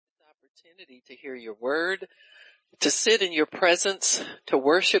opportunity to hear your word, to sit in your presence, to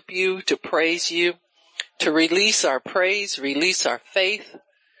worship you, to praise you, to release our praise, release our faith,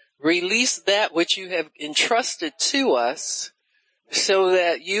 release that which you have entrusted to us so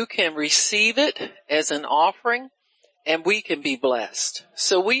that you can receive it as an offering and we can be blessed.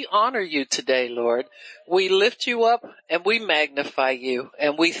 So we honor you today, Lord. We lift you up and we magnify you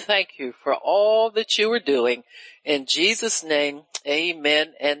and we thank you for all that you are doing. In Jesus' name,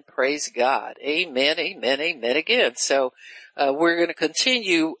 amen and praise God. Amen, amen, amen again. So we're going to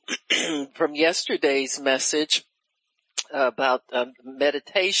continue from yesterday's message about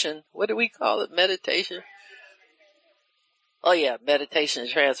meditation. What do we call it? Meditation? Oh yeah, meditation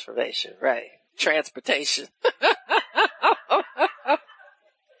and transformation, right. Transportation.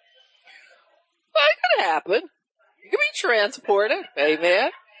 Well, it could happen. You can be transported.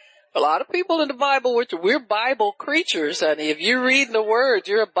 Amen. A lot of people in the Bible, we're Bible creatures, honey. If you're reading the Word,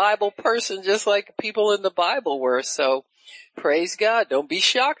 you're a Bible person just like people in the Bible were. So, praise God. Don't be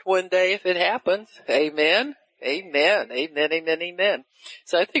shocked one day if it happens. Amen. Amen. Amen. Amen. Amen.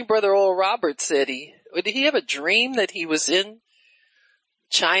 So I think Brother Oral Roberts said did he have a dream that he was in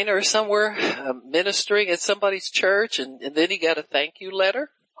China or somewhere ministering at somebody's church and then he got a thank you letter?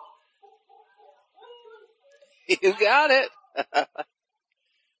 You got it.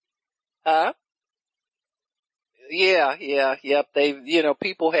 Huh? Yeah, yep.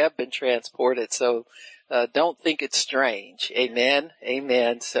 People have been transported, so, don't think it's strange. Amen,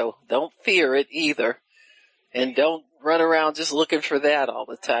 amen. So don't fear it either. And don't run around just looking for that all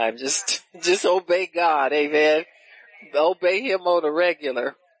the time. Just obey God. Amen. Obey him on a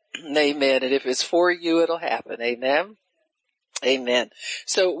regular. Amen. And if it's for you, it'll happen. Amen. Amen.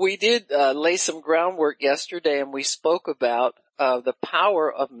 So we did lay some groundwork yesterday and we spoke about the power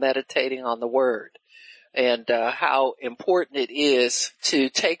of meditating on the Word and how important it is to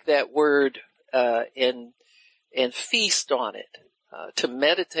take that Word and feast on it. To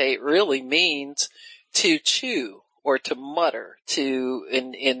meditate really means to chew or to mutter,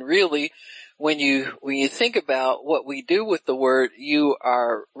 and really when you think about what we do with the Word, you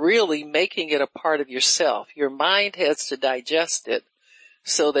are really making it a part of yourself. Your mind has to digest it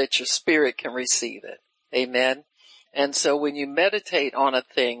so that your spirit can receive it. Amen. And so when you meditate on a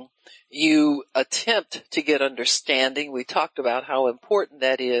thing, you attempt to get understanding. We talked about how important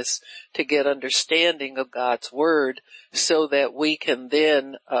that is to get understanding of God's Word so that we can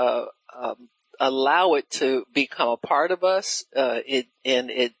then allow it to become a part of us.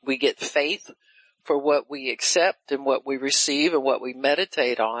 We get faith for what we accept and what we receive and what we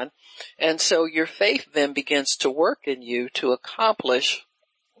meditate on. And so your faith then begins to work in you to accomplish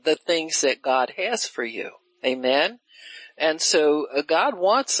the things that God has for you. Amen. And so God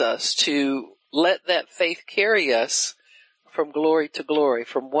wants us to let that faith carry us from glory to glory,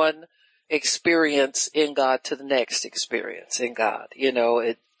 from one experience in God to the next experience in God,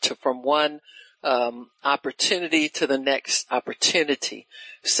 from one opportunity to the next opportunity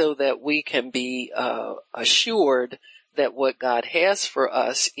so that we can be assured that what God has for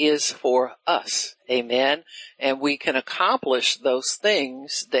us is for us. Amen. And we can accomplish those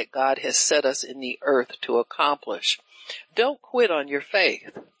things that God has set us in the earth to accomplish. Don't quit on your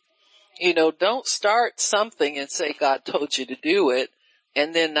faith. Don't start something and say God told you to do it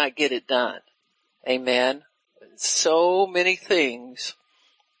and then not get it done. Amen. So many things.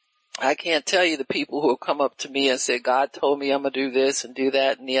 I can't tell you the people who have come up to me and said, God told me I'm going to do this and do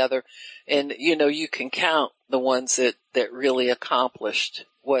that and the other. And, you can count the ones that really accomplished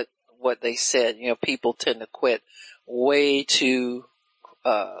what they said. People tend to quit way too,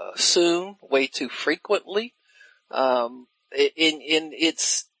 soon, way too frequently.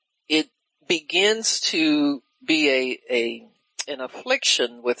 It begins to be an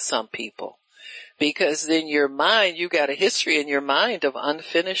affliction with some people because in your mind, you got a history in your mind of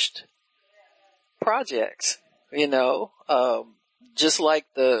unfinished projects, just like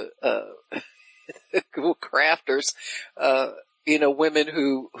the, crafters, women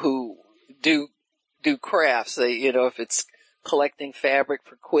who do crafts. They, if it's collecting fabric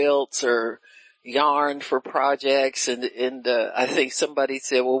for quilts or yarn for projects and I think somebody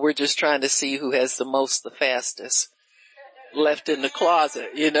said, well, we're just trying to see who has the fastest left in the closet.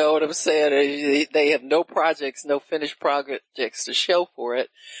 You know what I'm saying? They have no projects, no finished projects to show for it,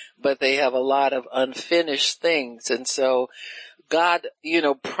 but they have a lot of unfinished things. And so God,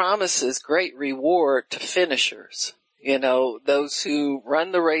 promises great reward to finishers. Those who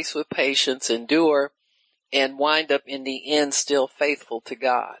run the race with patience, endure, and wind up in the end still faithful to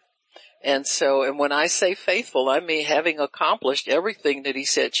God. And so, and when I say faithful, I mean having accomplished everything that he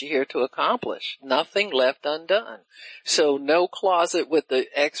set you here to accomplish. Nothing left undone. So no closet with the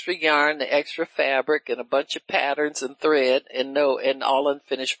extra yarn, the extra fabric, and a bunch of patterns and thread, and all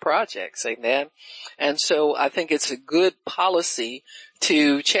unfinished projects. Amen. And so I think it's a good policy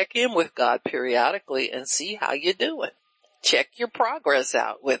to check in with God periodically and see how you're doing. Check your progress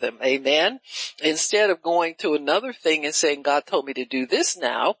out with him. Amen. Instead of going to another thing and saying, God told me to do this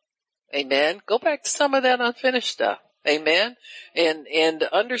now. Amen. Go back to some of that unfinished stuff. Amen. And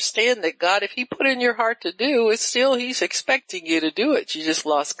understand that God, if he put in your heart to do, it's still, he's expecting you to do it. You just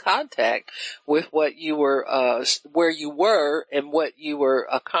lost contact with what you were, where you were and what you were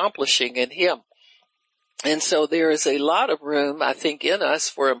accomplishing in him. And so there is a lot of room, I think, in us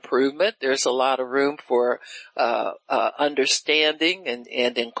for improvement. There's a lot of room for understanding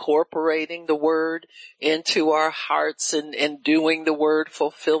and incorporating the word into our hearts and doing the word,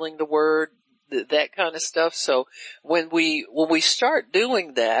 fulfilling the word, that kind of stuff. So when we start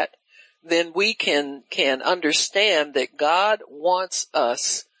doing that, then we can understand that God wants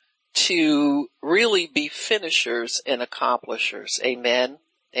us to really be finishers and accomplishers. Amen.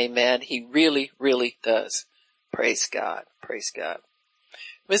 Amen. He really, really does. Praise God. Praise God.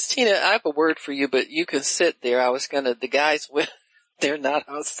 Miss Tina, I have a word for you, but you can sit there. The guys, they're not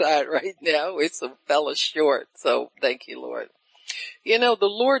outside right now. It's a fella short. So thank you, Lord. You know, the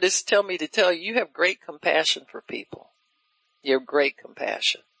Lord is telling me to tell you, you have great compassion for people. You have great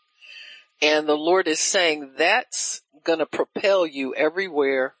compassion. And the Lord is saying that's going to propel you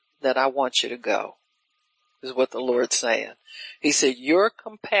everywhere that I want you to go. Is what the Lord's saying. He said, your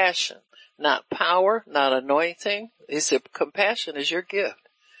compassion, not power, not anointing. He said, compassion is your gift.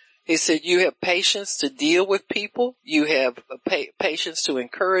 He said, you have patience to deal with people. You have patience to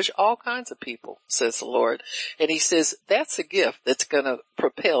encourage all kinds of people, says the Lord. And he says, that's a gift that's going to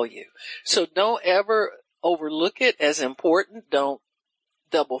propel you. So don't ever overlook it as important. Don't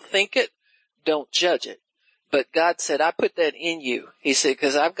double think it. Don't judge it. But God said, I put that in you. He said,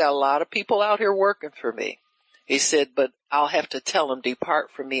 because I've got a lot of people out here working for me. He said, but I'll have to tell them,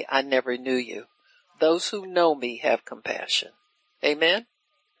 depart from me, I never knew you. Those who know me have compassion. Amen?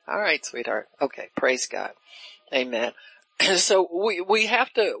 All right, sweetheart. Okay, praise God. Amen. So we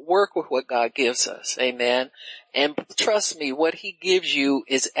have to work with what God gives us. Amen? And trust me, what he gives you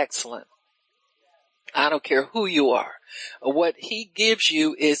is excellent. I don't care who you are. What he gives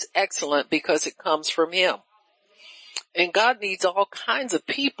you is excellent because it comes from him. And God needs all kinds of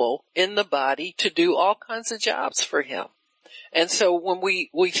people in the body to do all kinds of jobs for him. And so when we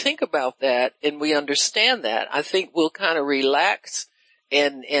think about that and we understand that, I think we'll kind of relax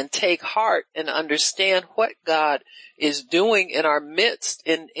and take heart and understand what God is doing in our midst.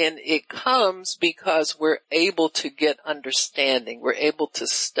 And it comes because we're able to get understanding. We're able to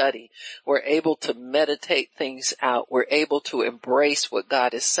study. We're able to meditate things out. We're able to embrace what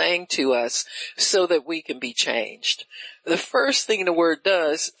God is saying to us so that we can be changed. The first thing the word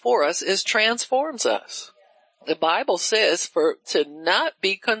does for us is transforms us. The Bible says to not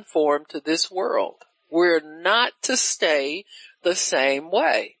be conformed to this world. We're not to stay the same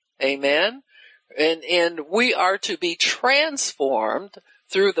way. Amen. And we are to be transformed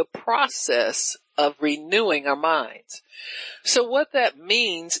through the process of renewing our minds. So what that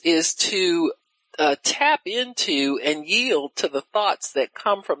means is to tap into and yield to the thoughts that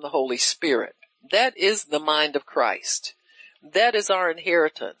come from the Holy Spirit. That is the mind of Christ. That is our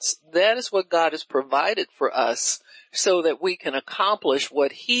inheritance. That is what God has provided for us so that we can accomplish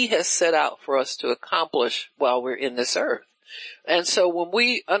what he has set out for us to accomplish while we're in this earth. And so when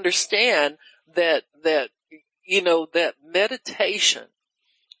we understand that meditation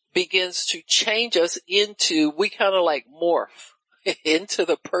begins to change us we kind of like morph into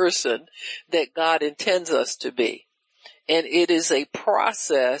the person that God intends us to be. And it is a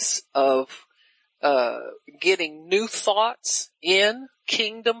process of getting new thoughts in,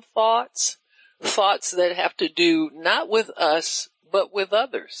 kingdom thoughts that have to do not with us, but with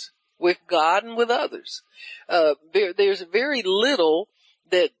others, with God and with others. There's very little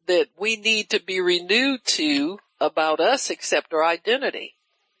that we need to be renewed to about us except our identity.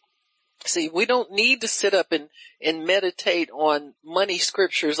 See, we don't need to sit up and meditate on money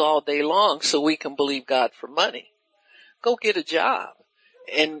scriptures all day long so we can believe God for money. Go get a job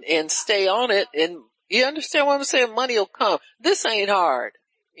and stay on it. And you understand what I'm saying? Money will come. This ain't hard.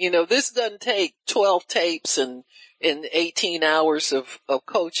 This doesn't take 12 tapes and 18 hours of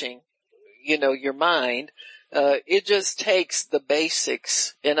coaching, your mind. It just takes the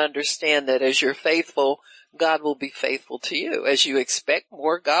basics and understand that as you're faithful, God will be faithful to you. As you expect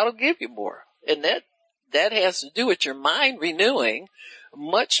more, God will give you more. And that has to do with your mind renewing,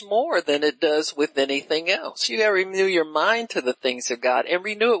 much more than it does with anything else. You gotta renew your mind to the things of God and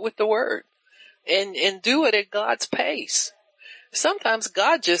renew it with the Word and do it at God's pace. Sometimes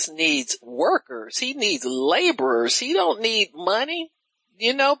God just needs workers. He needs laborers. He don't need money.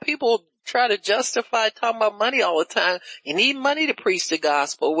 You know, people try to justify talking about money all the time. You need money to preach the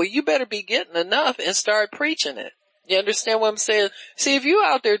gospel. Well, you better be getting enough and start preaching it. You understand what I'm saying? See, if you're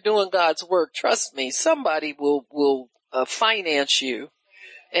out there doing God's work, trust me, somebody will finance you,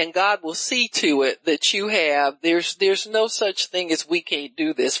 and God will see to it that you have, there's no such thing as we can't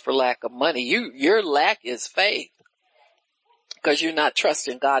do this for lack of money. Your lack is faith, because you're not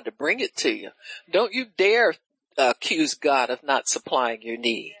trusting God to bring it to you. Don't you dare accuse God of not supplying your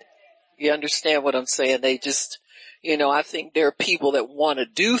need. You understand what I'm saying? They just, I think there are people that want to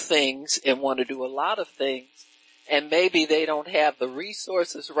do things and want to do a lot of things, and maybe they don't have the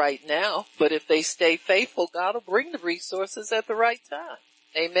resources right now, but if they stay faithful, God will bring the resources at the right time.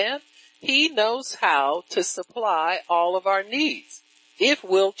 Amen? He knows how to supply all of our needs if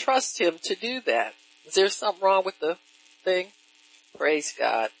we'll trust Him to do that. Is there something wrong with the thing? Praise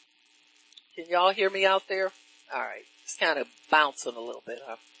God. Can y'all hear me out there? All right. It's kind of bouncing a little bit,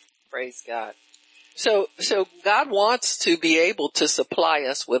 huh? Praise God. So God wants to be able to supply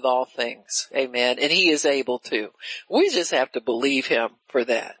us with all things. Amen. And He is able to. We just have to believe Him for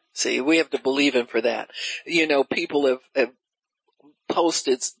that. See, we have to believe Him for that. People have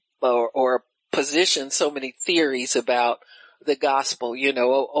posted or positioned so many theories about the gospel,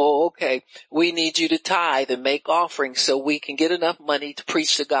 okay, we need you to tithe and make offerings so we can get enough money to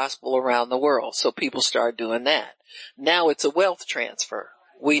preach the gospel around the world. So people start doing that. Now it's a wealth transfer.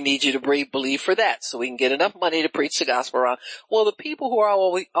 We need you to believe for that so we can get enough money to preach the gospel around. Well, the people who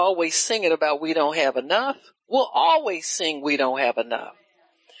are always singing about we don't have enough will always sing we don't have enough.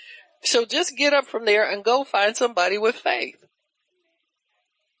 So just get up from there and go find somebody with faith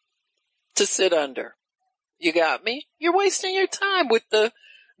to sit under. You got me? You're wasting your time with the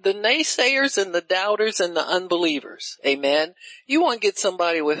naysayers and the doubters and the unbelievers. Amen. You want to get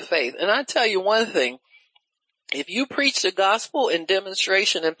somebody with faith. And I tell you one thing, if you preach the gospel in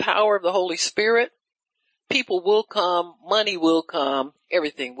demonstration and power of the Holy Spirit, people will come, money will come,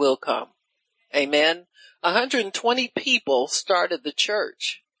 everything will come. Amen. 120 people started the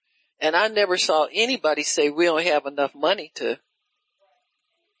church, and I never saw anybody say we don't have enough money to.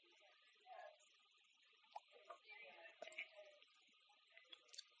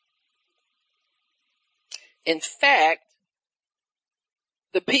 In fact,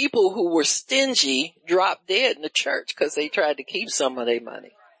 the people who were stingy dropped dead in the church because they tried to keep some of their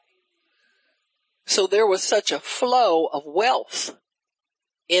money. So there was such a flow of wealth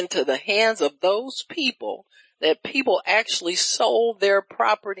into the hands of those people that people actually sold their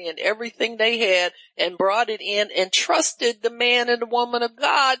property and everything they had and brought it in and trusted the man and the woman of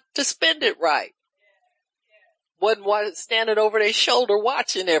God to spend it right. Wasn't standing over their shoulder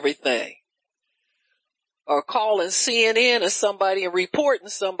watching everything. Or calling CNN or somebody and reporting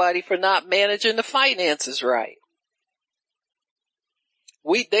somebody for not managing the finances right.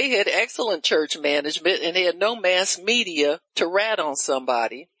 They had excellent church management and they had no mass media to rat on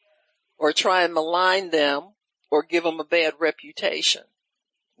somebody or try and malign them or give them a bad reputation.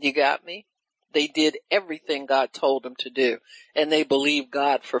 You got me? They did everything God told them to do, and they believed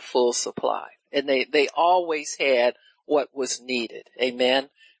God for full supply. And they always had what was needed. Amen.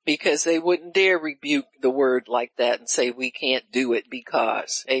 Because they wouldn't dare rebuke the word like that and say we can't do it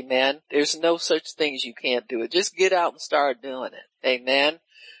because. Amen. There's no such thing as you can't do it. Just get out and start doing it. Amen.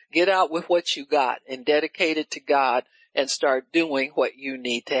 Get out with what you got and dedicate it to God and start doing what you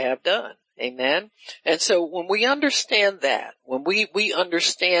need to have done. Amen. And so when we understand that, when we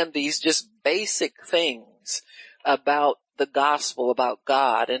understand these just basic things about the gospel, about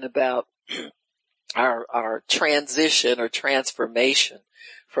God, and about our transition or transformation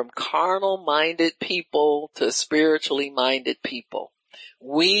from carnal-minded people to spiritually-minded people,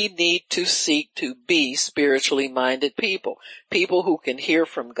 we need to seek to be spiritually-minded people. People who can hear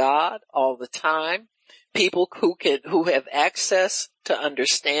from God all the time. People who have access to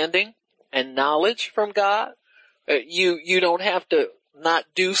understanding and knowledge from God. You don't have to not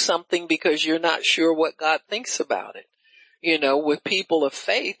do something because you're not sure what God thinks about it. With people of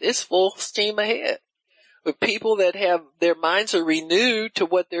faith, it's full steam ahead. With people that have their minds are renewed to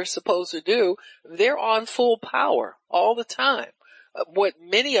what they're supposed to do, they're on full power all the time. What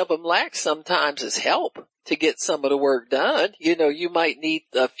many of them lack sometimes is help to get some of the work done. You might need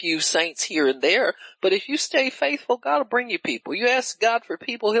a few saints here and there, but if you stay faithful, God will bring you people. You ask God for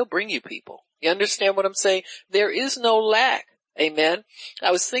people, He'll bring you people. You understand what I'm saying? There is no lack. Amen.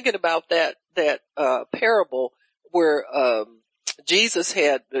 I was thinking about that parable where, Jesus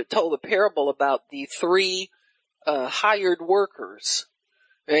had told a parable about the three hired workers.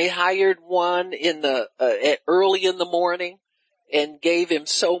 They hired one early in the morning and gave him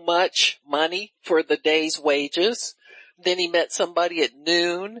so much money for the day's wages. Then he met somebody at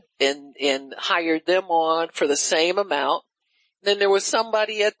noon and hired them on for the same amount. Then there was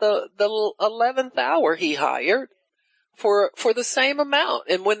somebody at the 11th hour he hired for the same amount.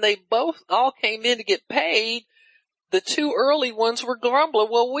 And when they both all came in to get paid, the two early ones were grumbling.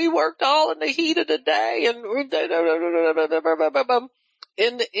 Well, we worked all in the heat of the day and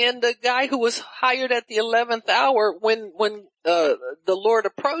the guy who was hired at the 11th hour, when the Lord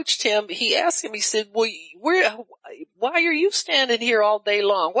approached him, he asked him, he said, well, why are you standing here all day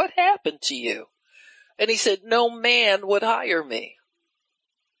long? What happened to you? And he said, no man would hire me.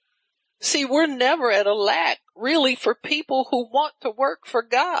 See, we're never at a lack, really, for people who want to work for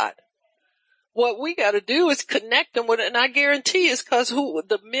God. What we got to do is connect them with it, and I guarantee it's because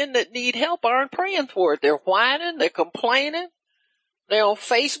the men that need help aren't praying for it. They're whining, they're complaining, they're on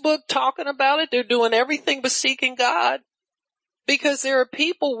Facebook talking about it, they're doing everything but seeking God, because there are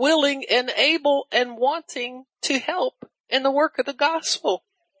people willing and able and wanting to help in the work of the gospel.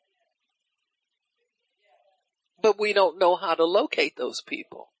 But we don't know how to locate those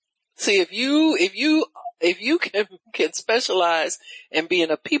people. See, if you can specialize in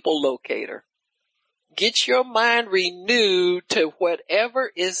being a people locator, get your mind renewed to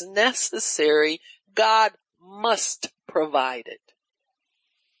whatever is necessary. God must provide it.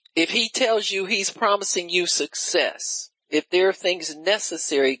 If he tells you he's promising you success, if there are things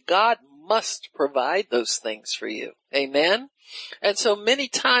necessary, God must provide those things for you. Amen? And so many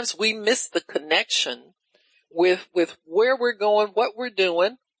times we miss the connection with where we're going, what we're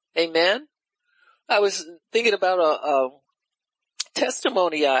doing. Amen? I was thinking about a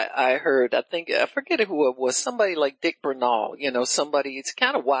testimony I heard. I forget who it was. Somebody like Dick Bernal, somebody, it's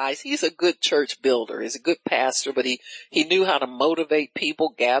kind of wise. He's a good church builder. He's a good pastor, but he knew how to motivate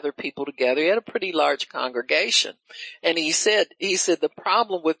people, gather people together. He had a pretty large congregation. And he said the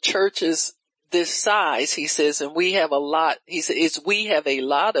problem with churches this size, he says, and we have a lot, he said, is we have a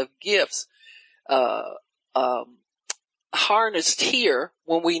lot of gifts, harnessed here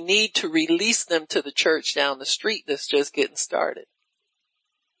when we need to release them to the church down the street that's just getting started.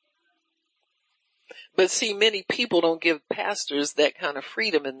 But see, many people don't give pastors that kind of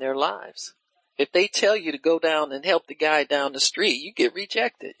freedom in their lives. If they tell you to go down and help the guy down the street, you get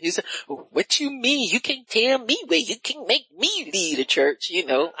rejected. You say, what you mean? You can't tell me where you can make me lead a church.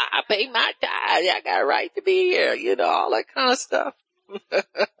 I pay my tithe. I got a right to be here. All that kind of stuff.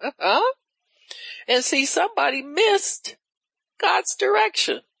 Huh? And see, somebody missed God's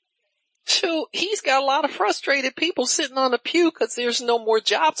direction. So he's got a lot of frustrated people sitting on a pew because there's no more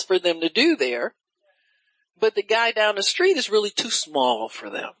jobs for them to do there. But the guy down the street is really too small for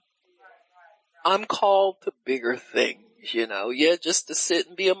them. I'm called to bigger things, just to sit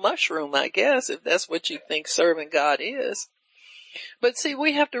and be a mushroom, I guess, if that's what you think serving God is. But see,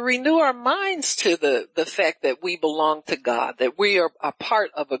 we have to renew our minds to the fact that we belong to God, that we are a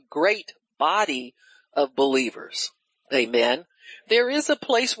part of a great body of believers. Amen. There is a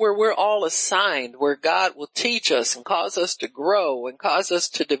place where we're all assigned, where God will teach us and cause us to grow and cause us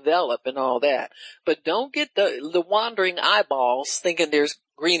to develop and all that. But don't get the wandering eyeballs thinking there's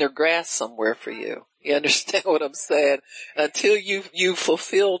greener grass somewhere for you. You understand what I'm saying? Until you've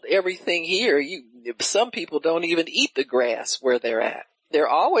fulfilled everything here, some people don't even eat the grass where they're at. They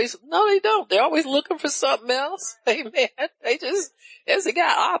don't. They're always looking for something else. Amen. They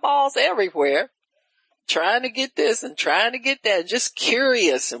got eyeballs everywhere. Trying to get this and trying to get that, just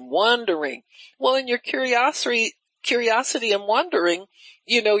curious and wondering. Well, in your curiosity and wondering,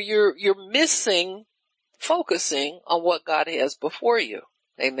 you're missing focusing on what God has before you.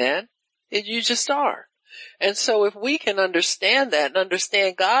 Amen. And you just are. And so if we can understand that and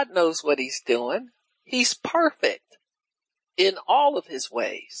understand God knows what he's doing, he's perfect in all of his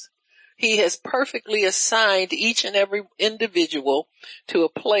ways. He has perfectly assigned each and every individual to a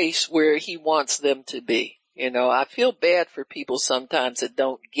place where he wants them to be. I feel bad for people sometimes that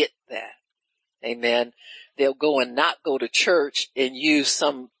don't get that. Amen. They'll go and not go to church and use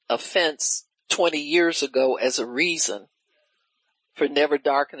some offense 20 years ago as a reason for never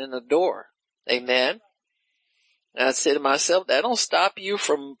darkening the door. Amen. And I said to myself, that don't stop you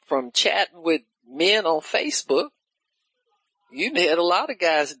from chatting with men on Facebook. You had a lot of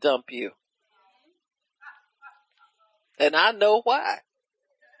guys dump you. And I know why.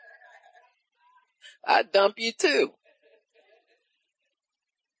 I dump you too.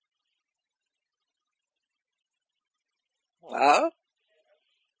 Well,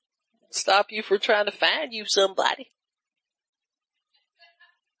 stop you from trying to find you somebody.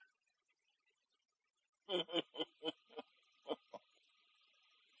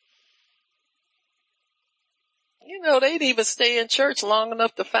 They'd even stay in church long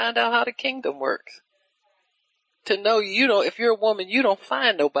enough to find out how the kingdom works. To know if you're a woman, you don't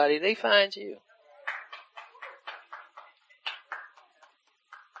find nobody, they find you.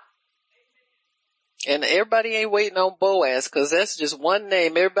 And everybody ain't waiting on Boaz, cause that's just one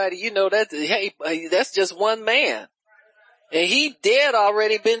name. Everybody, that's just one man. And he dead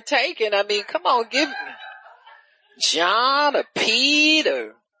already been taken. I mean, come on, give John or Pete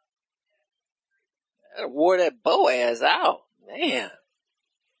or wore that Boaz out. Man.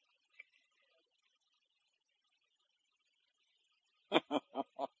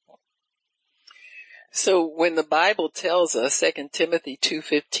 So when the Bible tells us, 2 Timothy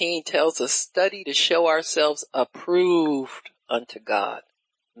 2:15 tells us, study to show ourselves approved unto God,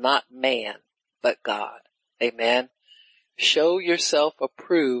 not man, but God. Amen. Show yourself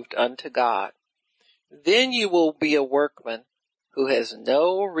approved unto God. Then you will be a workman who has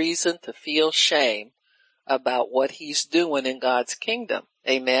no reason to feel shame about what he's doing in God's kingdom.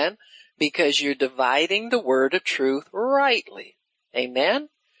 Amen. Because you're dividing the word of truth rightly. Amen.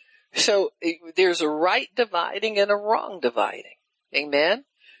 So there's a right dividing and a wrong dividing. Amen.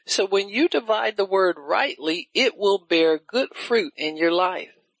 So when you divide the word rightly, it will bear good fruit in your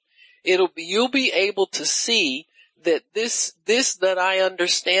life. You'll be able to see that this that I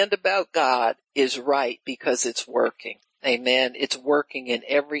understand about God is right because it's working. Amen. It's working in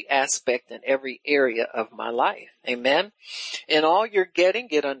every aspect and every area of my life. Amen. And all you're getting,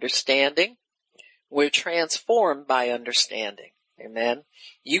 get understanding. We're transformed by understanding. Amen.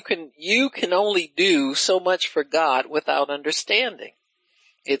 You can only do so much for God without understanding.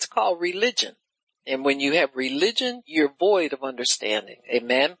 It's called religion. And when you have religion, you're void of understanding.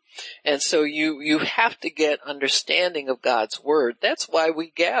 Amen. And so you have to get understanding of God's word. That's why we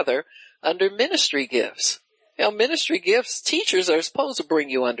gather under ministry gifts. Ministry gifts, teachers are supposed to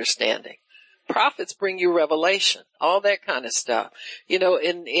bring you understanding. Prophets bring you revelation, all that kind of stuff.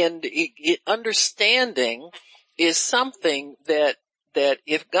 Understanding is something that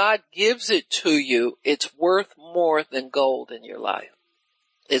if God gives it to you, it's worth more than gold in your life.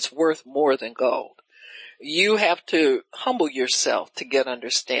 It's worth more than gold. You have to humble yourself to get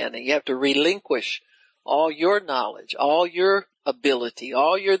understanding. You have to relinquish all your knowledge, all your ability,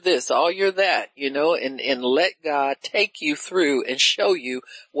 all your this, all your that, and let God take you through and show you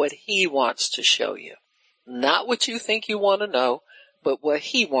what he wants to show you. Not what you think you want to know, but what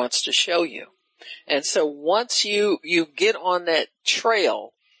he wants to show you. And so once you get on that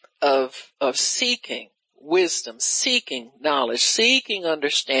trail of seeking wisdom, seeking knowledge, seeking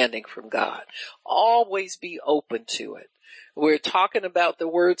understanding from God, always be open to it. We're talking about the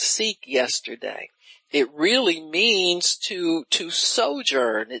word seek yesterday. It really means to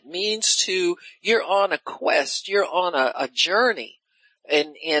sojourn. It means you're on a quest, you're on a journey,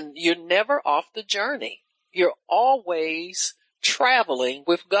 and you're never off the journey. You're always traveling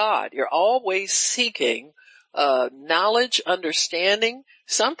with God. You're always seeking knowledge, understanding.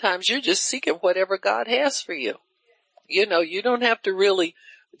 Sometimes you're just seeking whatever God has for you. You don't have to really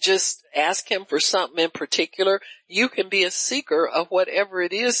just ask him for something in particular. You can be a seeker of whatever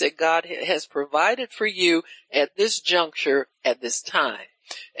it is that God has provided for you at this juncture, at this time.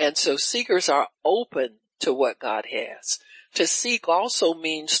 And so seekers are open to what God has. To seek also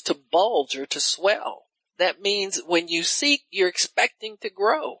means to bulge or to swell. That means when you seek, you're expecting to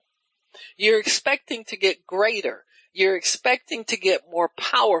grow. You're expecting to get greater. You're expecting to get more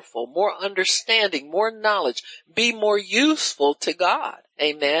powerful, more understanding, more knowledge, be more useful to God.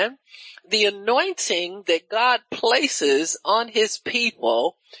 Amen. The anointing that God places on his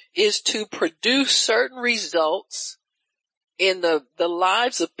people is to produce certain results in the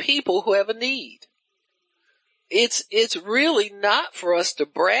lives of people who have a need. It's really not for us to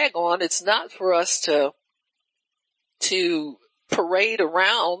brag on. It's not for us to parade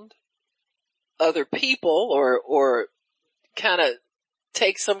around other people or kind of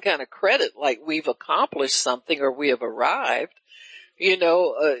take some kind of credit like we've accomplished something or we have arrived,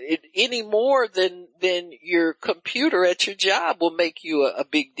 any more than your computer at your job will make you a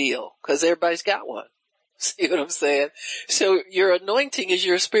big deal because everybody's got one. See what I'm saying? So your anointing is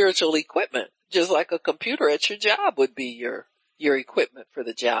your spiritual equipment, just like a computer at your job would be your equipment for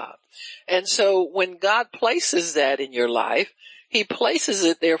the job. And so when God places that in your life, he places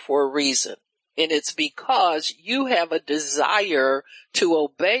it there for a reason. And it's because you have a desire to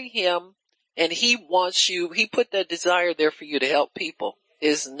obey him, and he put that desire there for you to help people.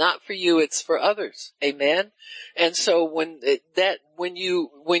 It's not for you, it's for others. Amen. And so when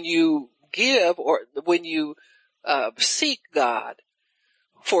you give or when you seek God,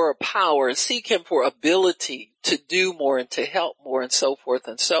 for power and seek him for ability to do more and to help more and so forth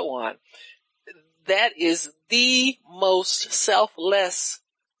and so on, that is the most selfless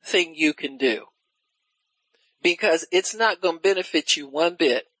thing you can do, because it's not going to benefit you one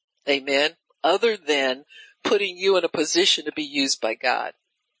bit. Amen. Other than putting you in a position to be used by God.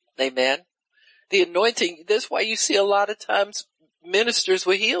 Amen. The anointing, that's why you see a lot of times ministers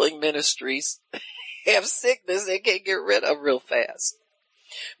with healing ministries have sickness they can't get rid of real fast,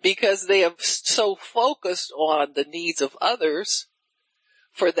 because they have so focused on the needs of others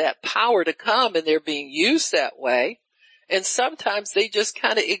for that power to come, and they're being used that way. And sometimes they just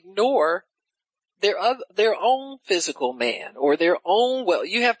kind of ignore their own physical man or their own, well,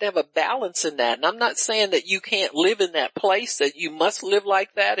 you have to have a balance in that. And I'm not saying that you can't live in that place, that you must live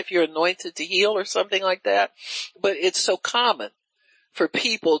like that if you're anointed to heal or something like that. But it's so common for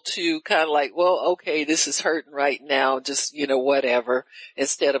people to kind of like, well, okay, this is hurting right now, just, whatever,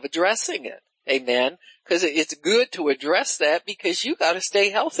 instead of addressing it. Amen. Because it's good to address that, because you got to stay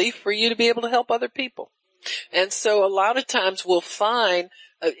healthy for you to be able to help other people. And so a lot of times we'll find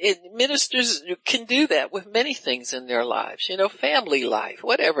ministers can do that with many things in their lives, family life,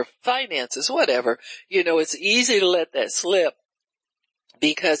 whatever, finances, whatever. It's easy to let that slip,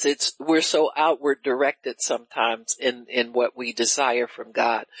 because we're so outward directed sometimes in what we desire from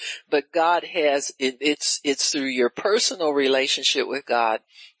God. But God has, it's through your personal relationship with God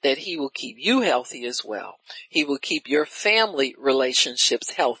that he will keep you healthy as well. He will keep your family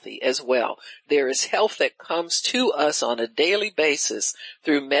relationships healthy as well. There is health that comes to us on a daily basis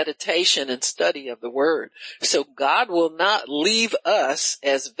through meditation and study of the word. So God will not leave us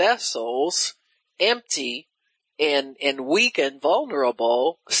as vessels empty and weak and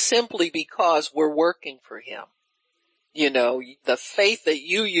vulnerable simply because we're working for him. The faith that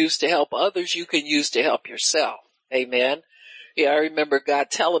you use to help others, you can use to help yourself. Amen. Yeah, I remember God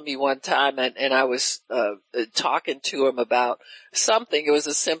telling me one time, and I was talking to him about something. It was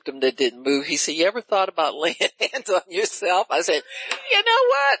a symptom that didn't move. He said, you ever thought about laying hands on yourself? I said, you know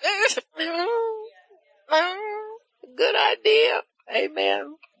what? Good idea.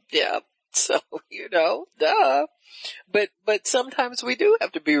 Amen. Yeah. So, duh. But sometimes we do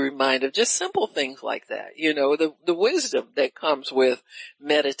have to be reminded of just simple things like that. The wisdom that comes with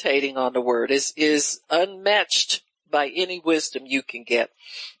meditating on the word is unmatched by any wisdom you can get.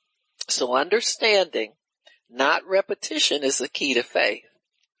 So understanding, not repetition, is the key to faith.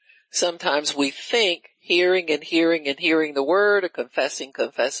 Sometimes we think hearing and hearing and hearing the word, or confessing,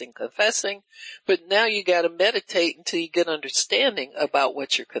 but now you got to meditate until you get understanding about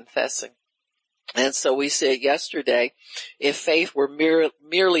what you're confessing. And so we said yesterday, if faith were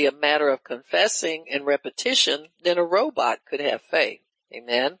merely a matter of confessing and repetition, then a robot could have faith.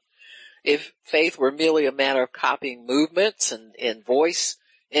 Amen. If faith were merely a matter of copying movements and voice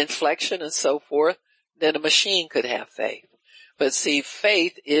inflection and so forth, then a machine could have faith. But see,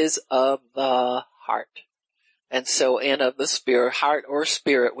 faith is of the heart. And of the spirit, heart or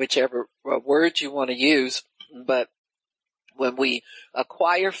spirit, whichever word you want to use. But when we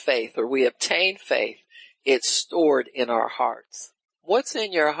acquire faith or we obtain faith, it's stored in our hearts. What's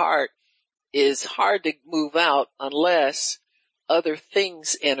in your heart is hard to move out unless other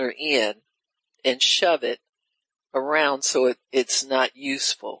things enter in and shove it around so it's not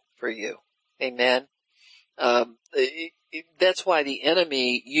useful for you. Amen. That's why the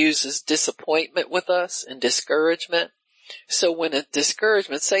enemy uses disappointment with us and discouragement. So when a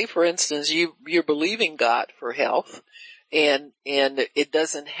discouragement, say for instance, you're believing God for health, and it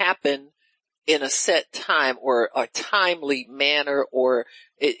doesn't happen in a set time or a timely manner, or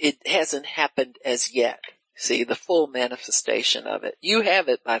it hasn't happened as yet. See, the full manifestation of it. You have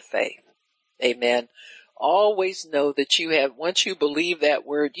it by faith. Amen. Always know that you have, once you believe that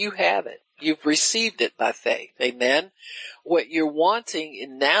word, you have it. You've received it by faith. Amen. What you're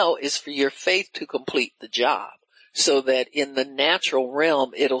wanting now is for your faith to complete the job, so that in the natural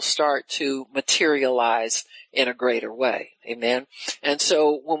realm, it'll start to materialize in a greater way. Amen. And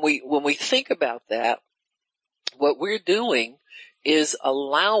so when we think about that, what we're doing is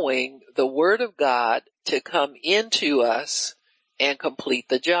allowing the word of God to come into us and complete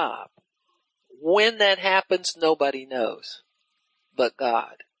the job. When that happens, nobody knows but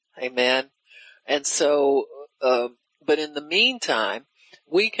God. Amen. And so, but in the meantime,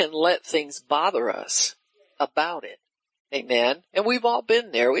 we can let things bother us about it. Amen. And we've all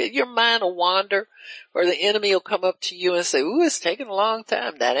been there. Your mind will wander, or the enemy will come up to you and say, ooh, it's taking a long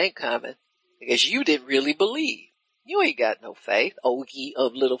time. That ain't coming, because you didn't really believe. You ain't got no faith. Oh, ye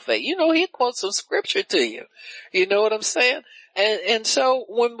of little faith. You know, he'll quote some scripture to you. You know what I'm saying? And so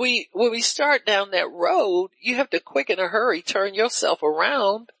when we start down that road, you have to quick in a hurry, turn yourself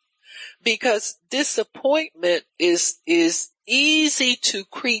around, because disappointment is easy to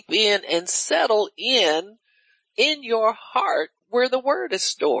creep in and settle in your heart where the word is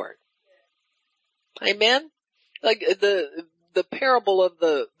stored. Amen. Like the parable of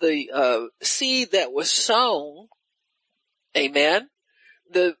the seed that was sown. Amen.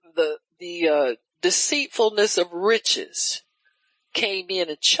 The deceitfulness of riches came in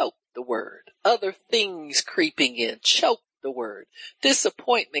and choked the word. Other things creeping in choked the word.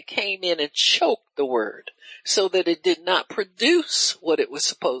 Disappointment came in and choked the word so that it did not produce what it was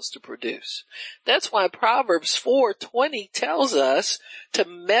supposed to produce. That's why Proverbs 4:20 tells us to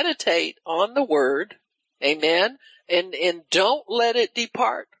meditate on the word. Amen. And don't let it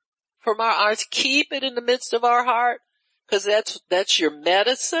depart from our eyes. Keep it in the midst of our heart, because that's your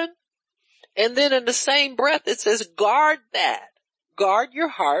medicine. And then in the same breath, it says, guard that. Guard your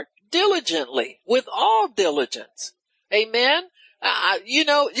heart diligently, with all diligence. Amen.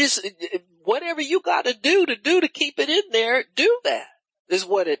 Just whatever you got to do to keep it in there, do that is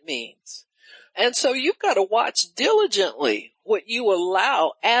what it means. And so you've got to watch diligently what you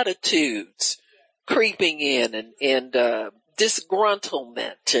allow attitudes creeping in and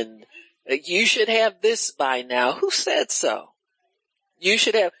disgruntlement, and you should have this by now. Who said so? You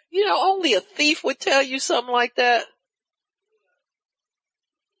should have, only a thief would tell you something like that.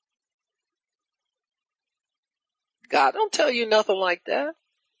 God don't tell you nothing like that.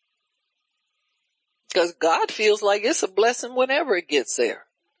 Because God feels like it's a blessing whenever it gets there.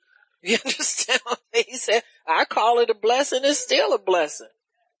 You understand what he said? I call it a blessing, it's still a blessing.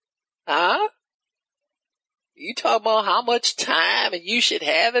 Huh? You talk about how much time and you should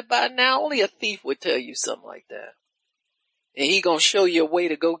have it by now? Only a thief would tell you something like that. And he gonna show you a way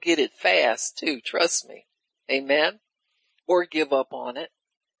to go get it fast too, trust me. Amen? Or give up on it.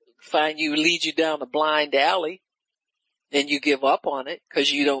 Lead you down a blind alley. And you give up on it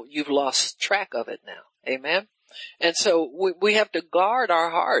because you've lost track of it now. Amen. And so we have to guard our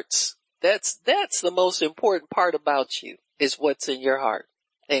hearts. That's the most important part about you, is what's in your heart.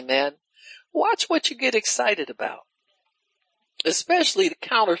 Amen. Watch what you get excited about. Especially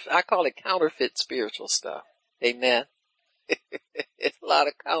I call it counterfeit spiritual stuff. Amen. It's a lot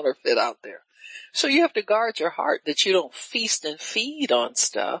of counterfeit out there. So you have to guard your heart that you don't feast and feed on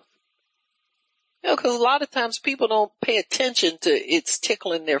stuff. Because a lot of times people don't pay attention to it's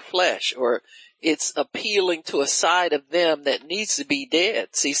tickling their flesh, or it's appealing to a side of them that needs to be dead.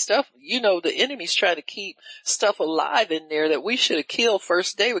 See, the enemy's trying to keep stuff alive in there that we should have killed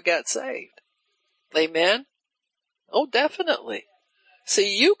first day we got saved. Amen? Oh, definitely.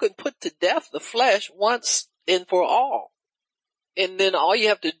 See, you can put to death the flesh once and for all. And then all you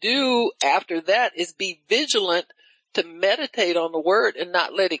have to do after that is be vigilant to meditate on the word and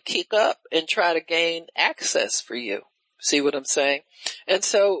not let it kick up and try to gain access for you. See what I'm saying? And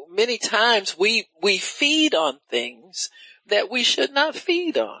so many times we feed on things that we should not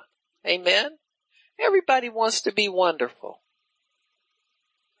feed on. Amen? Everybody wants to be wonderful.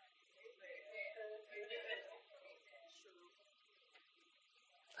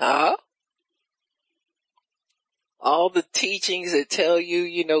 Huh? All the teachings that tell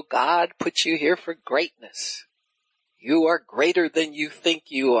you, God put you here for greatness. You are greater than you think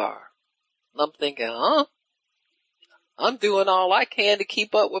you are. I'm thinking, I'm doing all I can to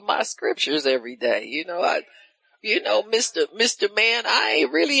keep up with my scriptures every day. Mr. Man, I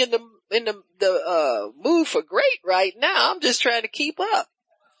ain't really in the mood for great right now. I'm just trying to keep up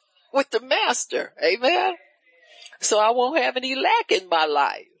with the master. Amen. So I won't have any lack in my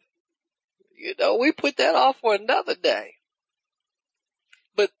life. We put that off for another day.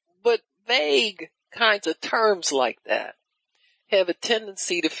 But vague kinds of terms like that have a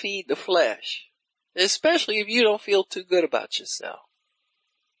tendency to feed the flesh, especially if you don't feel too good about yourself.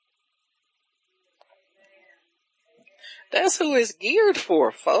 That's who it's geared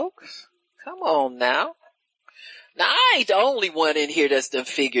for, folks. Come on now. Now, I ain't the only one in here that's done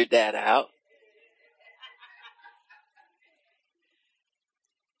figured that out.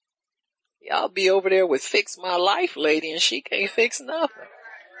 Y'all be over there with Fix My Life lady and she can't fix nothing.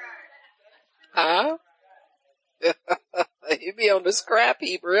 Huh? You be on the scrap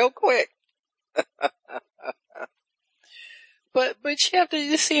heap real quick. But you have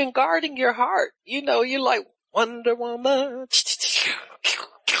to see in guarding your heart. You're like Wonder Woman.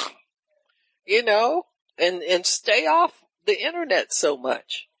 And stay off the internet so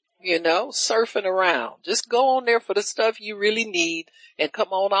much. surfing around. Just go on there for the stuff you really need and come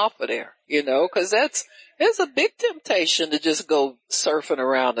on off of there, cause it's a big temptation to just go surfing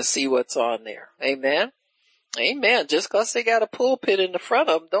around to see what's on there. Amen. Amen. Just cause they got a pulpit in the front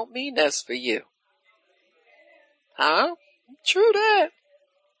of them don't mean that's for you. Huh? True that.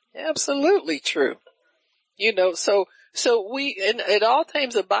 Absolutely true. So and at all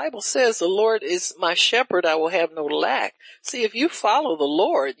times the Bible says the Lord is my shepherd, I will have no lack. See, if you follow the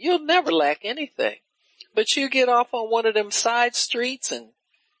Lord, you'll never lack anything. But you get off on one of them side streets and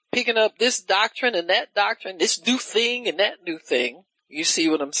picking up this doctrine and that doctrine, this new thing and that new thing. You see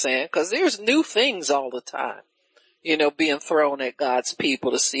what I'm saying? Cause there's new things all the time, being thrown at God's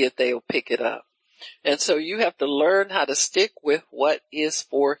people to see if they'll pick it up. And so you have to learn how to stick with what is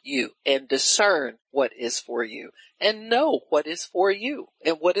for you and discern what is for you and know what is for you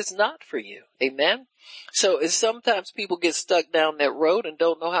and what is not for you. Amen. So sometimes people get stuck down that road and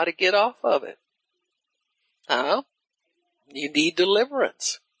don't know how to get off of it. You need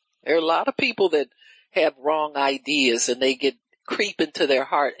deliverance. There are a lot of people that have wrong ideas and they get creep into their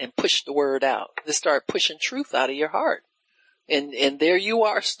heart and push the word out. They start pushing truth out of your heart. And there you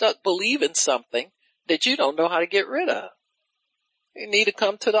are stuck believing something that you don't know how to get rid of. You need to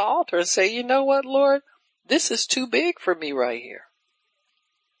come to the altar and say, you know what, Lord, this is too big for me right here.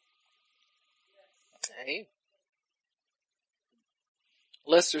 Hey.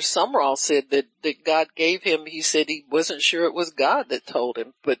 Lester Sumrall said that God gave him, he said he wasn't sure it was God that told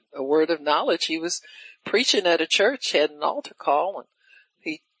him, but a word of knowledge. He was preaching at a church, had an altar call, and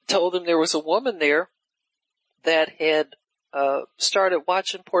he told him there was a woman there that had started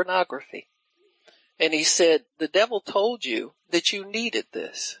watching pornography. And he said, the devil told you that you needed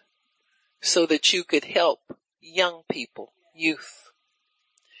this so that you could help young people, youth.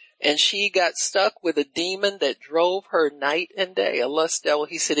 And she got stuck with a demon that drove her night and day, a lust devil.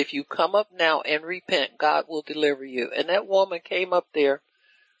 He said, if you come up now and repent, God will deliver you. And that woman came up there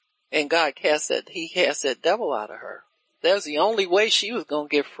and he cast that devil out of her. That was the only way she was going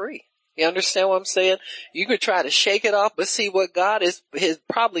to get free. You understand what I'm saying? You could try to shake it off, but see what God has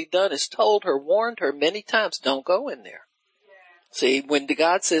probably done is told her, warned her many times, don't go in there. See, when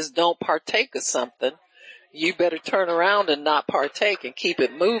God says don't partake of something, you better turn around and not partake and keep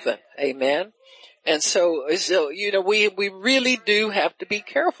it moving. Amen. And so, we really do have to be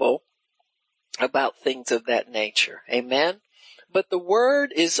careful about things of that nature. Amen. But the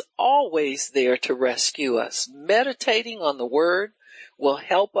word is always there to rescue us. Meditating on the word will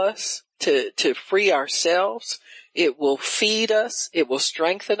help us to free ourselves. It will feed us. It will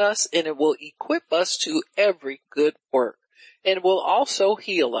strengthen us, and it will equip us to every good work. And it will also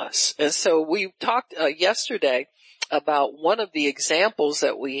heal us. And so we talked yesterday about one of the examples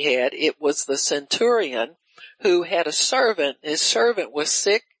that we had. It was the centurion who had a servant. His servant was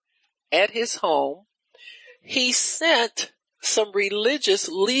sick at his home. He sent some religious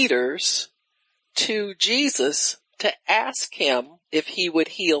leaders to Jesus to ask him if he would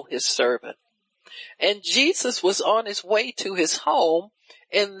heal his servant. And Jesus was on his way to his home,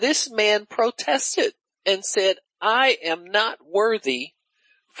 and this man protested and said, I am not worthy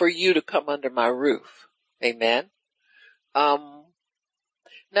for you to come under my roof. Amen. Now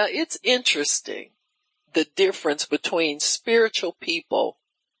it's interesting, the difference between spiritual people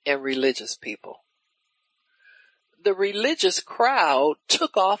and religious people. The religious crowd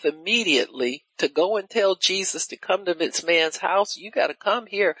took off immediately to go and tell Jesus to come to this man's house. You got to come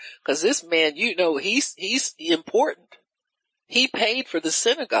here because this man, he's important. He paid for the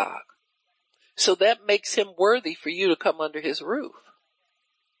synagogue. So that makes him worthy for you to come under his roof.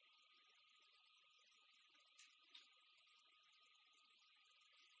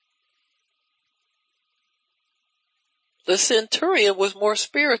 The centurion was more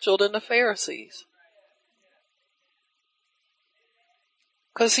spiritual than the Pharisees.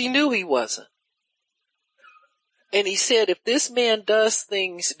 Because he knew he wasn't. And he said, if this man does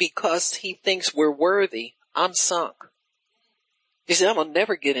things because he thinks we're worthy, I'm sunk. He said, I'm going to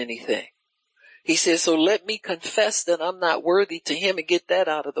never get anything. He says, so let me confess that I'm not worthy to him and get that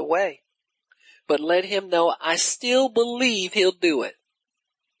out of the way. But let him know I still believe he'll do it.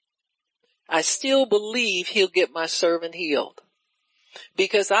 I still believe he'll get my servant healed.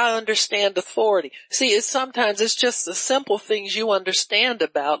 Because I understand authority. See, sometimes it's just the simple things you understand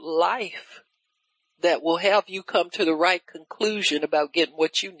about life that will help you come to the right conclusion about getting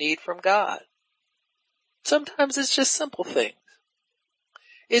what you need from God. Sometimes it's just simple things.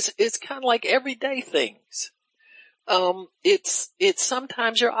 It's kind of like everyday things. It's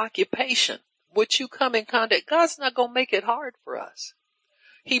sometimes your occupation, what you come in contact. God's not going to make it hard for us.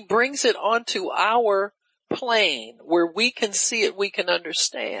 He brings it onto our plain, where we can see it, we can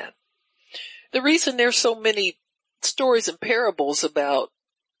understand. The reason there's so many stories and parables about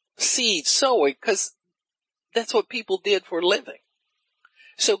seed sowing, because that's what people did for a living.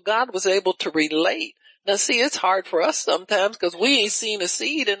 So God was able to relate. Now see, it's hard for us sometimes because we ain't seen a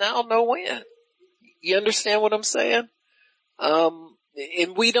seed and I don't know when. You understand what I'm saying?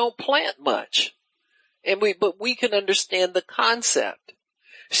 And we don't plant much. But we can understand the concept.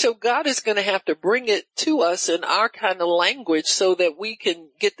 So God is going to have to bring it to us in our kind of language so that we can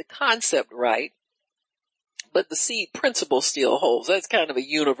get the concept right. But the seed principle still holds. That's kind of a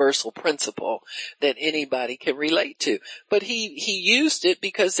universal principle that anybody can relate to. But he used it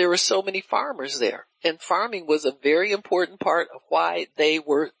because there were so many farmers there. And farming was a very important part of why they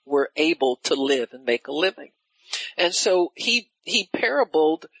were able to live and make a living. And so he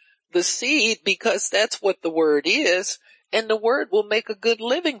parabled the seed because that's what the word is. And the word will make a good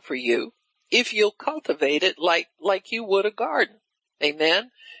living for you if you'll cultivate it like you would a garden.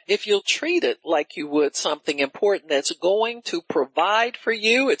 Amen. If you'll treat it like you would something important that's going to provide for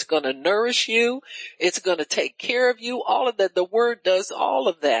you, it's going to nourish you, it's going to take care of you, all of that. The word does all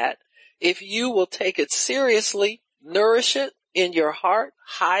of that. If you will take it seriously, nourish it in your heart,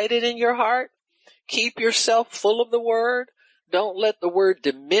 hide it in your heart, keep yourself full of the word. Don't let the word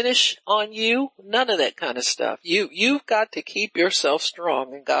diminish on you. None of that kind of stuff. You've got to keep yourself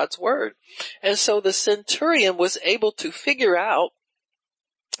strong in God's word. And so the centurion was able to figure out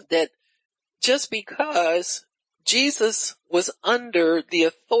that just because Jesus was under the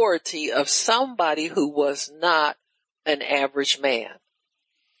authority of somebody who was not an average man,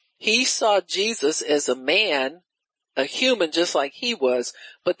 he saw Jesus as a man, a human just like he was,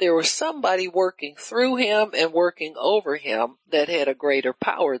 but there was somebody working through him and working over him that had a greater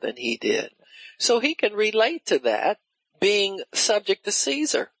power than he did. So he can relate to that, being subject to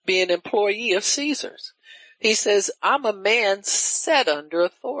Caesar, being an employee of Caesar's. He says, I'm a man set under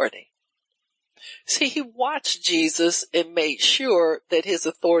authority. See, he watched Jesus and made sure that his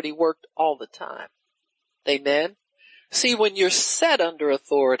authority worked all the time. Amen. See, when you're set under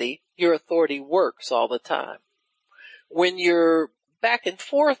authority, your authority works all the time. When you're back and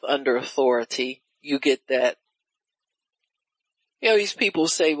forth under authority, you get that. These people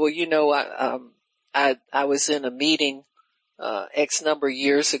say, well, I was in a meeting, X number of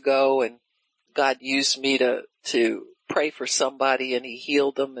years ago, and God used me to pray for somebody and he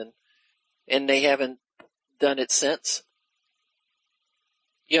healed them, and they haven't done it since.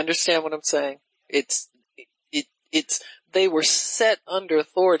 You understand what I'm saying? They were set under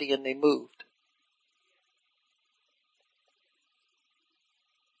authority and they moved.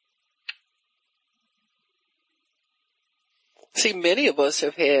 See, many of us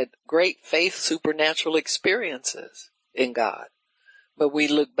have had great faith, supernatural experiences in God, but we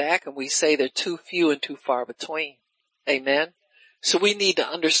look back and we say they're too few and too far between. Amen. So we need to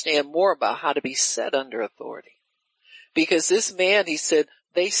understand more about how to be set under authority. Because this man, he said,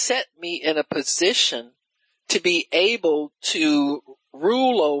 they set me in a position to be able to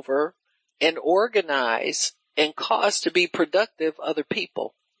rule over and organize and cause to be productive other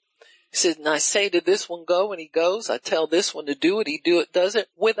people. He said, and I say to this one, go, and he goes. I tell this one to do it. He does it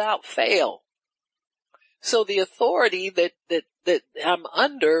without fail. So the authority that I'm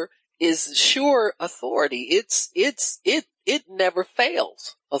under is sure authority. It never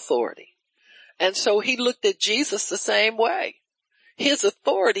fails authority. And so he looked at Jesus the same way. His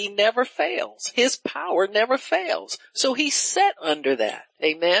authority never fails. His power never fails. So he's set under that.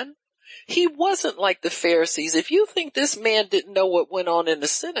 Amen. He wasn't like the Pharisees. If you think this man didn't know what went on in the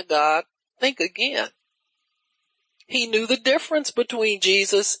synagogue, think again. He knew the difference between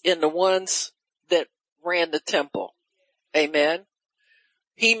Jesus and the ones that ran the temple. Amen.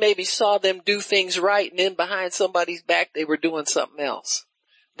 He maybe saw them do things right, and then behind somebody's back they were doing something else.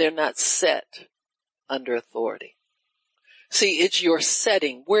 They're not set under authority. See, it's your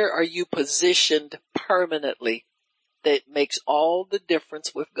setting. Where are you positioned permanently that makes all the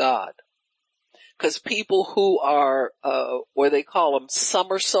difference with God? Because people who are, what they call them,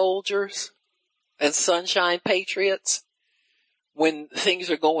 summer soldiers and sunshine patriots, when things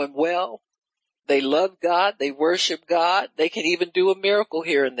are going well, they love God, they worship God, they can even do a miracle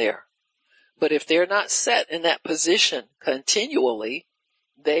here and there. But if they're not set in that position continually,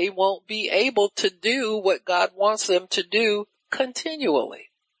 they won't be able to do what God wants them to do continually.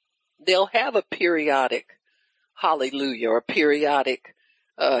 They'll have a periodic hallelujah or a periodic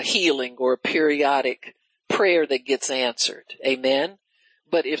healing or a periodic prayer that gets answered. Amen.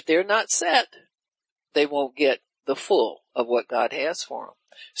 But if they're not set, they won't get the full of what God has for them.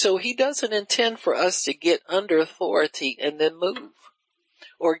 So he doesn't intend for us to get under authority and then move.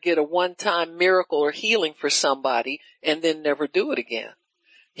 or get a one-time miracle or healing for somebody and then never do it again.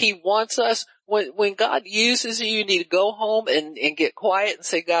 He wants us, when God uses you, you need to go home and get quiet and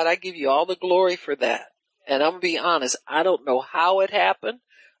say, God, I give you all the glory for that. And I'm going to be honest, I don't know how it happened.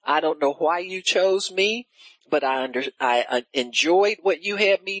 I don't know why you chose me, but I enjoyed what you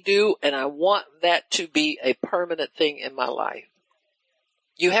had me do, and I want that to be a permanent thing in my life.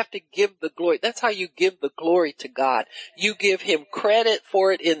 You have to give the glory. That's how you give the glory to God. You give him credit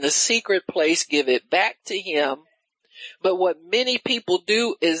for it in the secret place, give it back to him. But what many people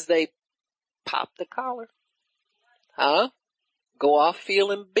do is they pop the collar. Go off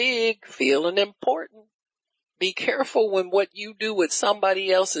feeling big, feeling important. Be careful when what you do with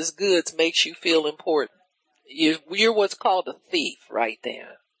somebody else's goods makes you feel important. You're what's called a thief right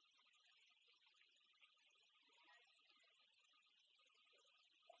there.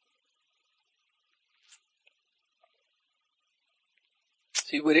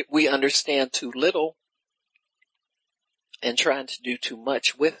 See, we understand too little and trying to do too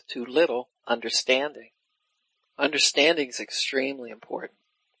much with too little understanding. Understanding is extremely important.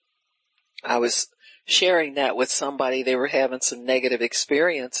 I was sharing that with somebody. They were having some negative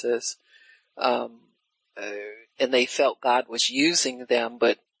experiences, and they felt God was using them,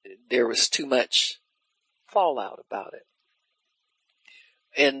 but there was too much fallout about it.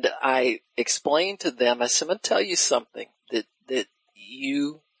 And I explained to them, I said, I'm going to tell you something that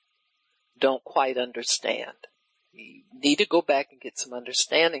you don't quite understand. You need to go back and get some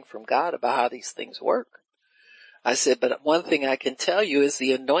understanding from God about how these things work. I said, but one thing I can tell you is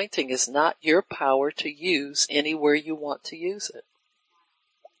the anointing is not your power to use anywhere you want to use it.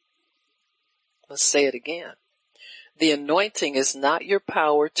 Let's say it again. The anointing is not your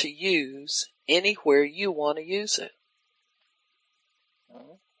power to use anywhere you want to use it.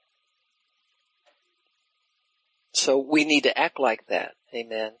 So we need to act like that.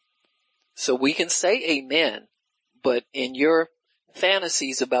 Amen. So we can say amen, but in your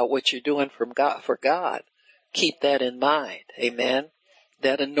fantasies about what you're doing for God, keep that in mind. Amen.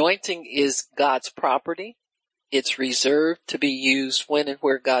 That anointing is God's property. It's reserved to be used when and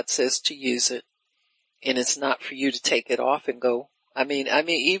where God says to use it. And it's not for you to take it off and go. I mean,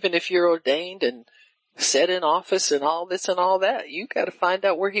 even if you're ordained and set in office and all this and all that, you got to find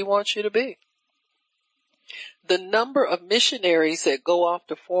out where he wants you to be. The number of missionaries that go off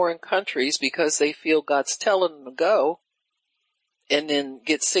to foreign countries because they feel God's telling them to go and then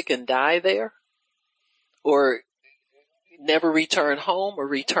get sick and die there, or never return home, or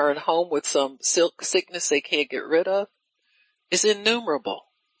return home with some sickness they can't get rid of, is innumerable.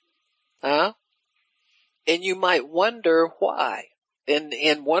 And you might wonder why.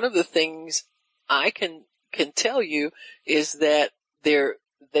 And one of the things I can tell you is that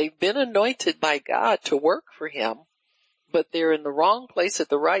they've been anointed by God to work for him, but they're in the wrong place at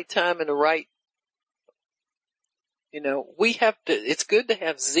the right time and the right, it's good to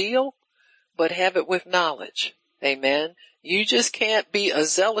have zeal, but have it with knowledge. Amen. You just can't be a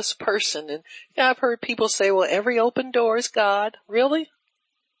zealous person. And I've heard people say, well, every open door is God. Really?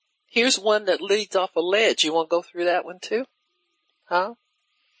 Here's one that leads off a ledge. You want to go through that one too?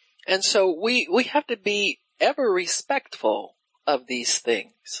 And so we have to be ever respectful of these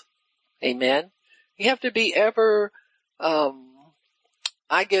things. Amen. You have to be ever,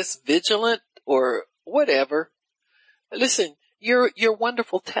 vigilant or whatever. Listen, your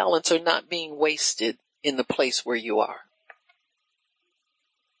wonderful talents are not being wasted in the place where you are.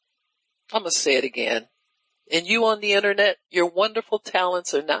 I'm going to say it again. And you on the internet, your wonderful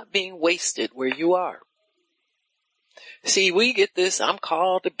talents are not being wasted where you are. See, we get this, I'm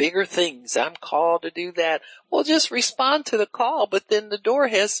called to bigger things. I'm called to do that. Well, just respond to the call, but then the door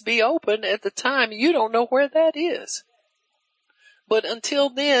has to be open at the time. You don't know where that is. But until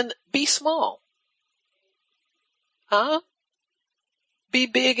then, be small. Be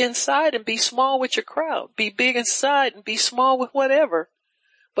big inside and be small with your crowd. Be big inside and be small with whatever.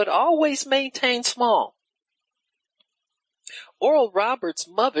 But always maintain small. Oral Roberts'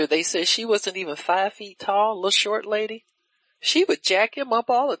 mother, they said she wasn't even 5 feet tall, little short lady. She would jack him up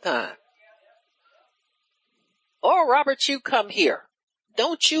all the time. Oral Roberts, you come here.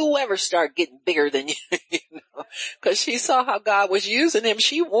 Don't you ever start getting bigger than you, because she saw how God was using him.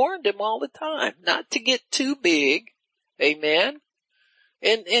 She warned him all the time not to get too big. Amen.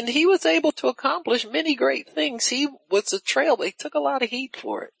 And he was able to accomplish many great things. He was a trail. He took a lot of heat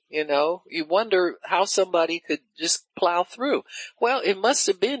for it. You wonder how somebody could just plow through. Well, it must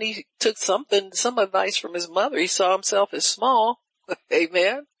have been he took some advice from his mother. He saw himself as small.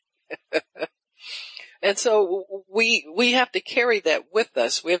 Amen. And so we have to carry that with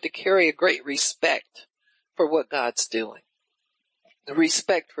us. We have to carry a great respect for what God's doing. a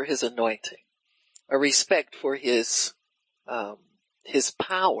respect for his anointing, a respect for his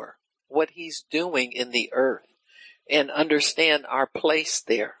power, what he's doing in the earth, and understand our place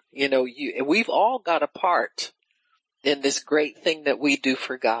there. You know, we've all got a part in this great thing that we do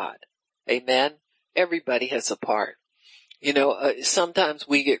for God. Amen. Everybody has a part. You know, sometimes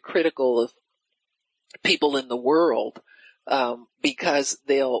we get critical of people in the world, because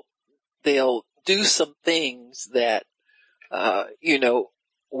they'll do some things that, you know,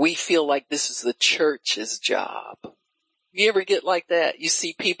 we feel like this is the church's job. You ever get like that? You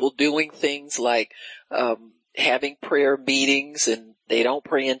see people doing things like, having prayer meetings and they don't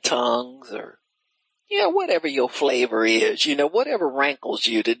pray in tongues, or, you know, whatever your flavor is, you know, whatever rankles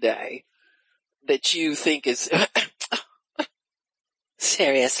you today that you think is,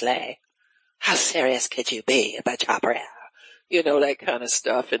 seriously, how serious could you be about your prayer? You know, that kind of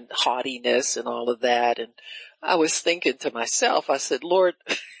stuff, and haughtiness and all of that. And I was thinking to myself, I said, Lord,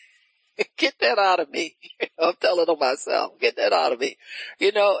 get that out of me. I'm telling on myself, get that out of me.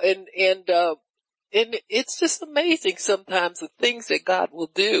 You know, and it's just amazing sometimes the things that God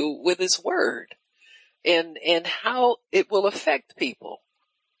will do with his word and how it will affect people.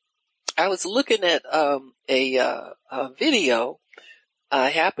 I was looking at, a video I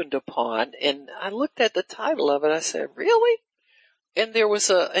happened upon, and I looked at the title of it. I said, really? And there was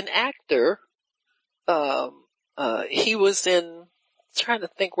an actor, he was in, trying to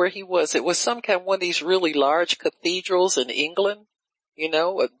think where he was. It was some kind of one of these really large cathedrals in England, you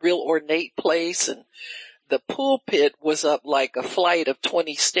know, a real ornate place, and the pulpit was up like a flight of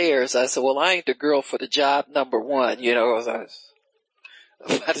 20 stairs. I said, well, I ain't the girl for the job number one, you know.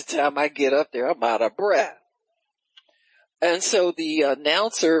 By the time I get up there, I'm out of breath. And so the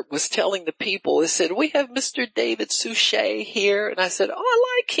announcer was telling the people, he said, we have Mr. David Suchet here. And I said, oh,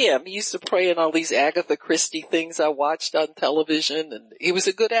 I like him. He used to play in all these Agatha Christie things I watched on television, and he was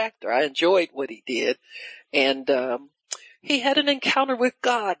a good actor. I enjoyed what he did. And he had an encounter with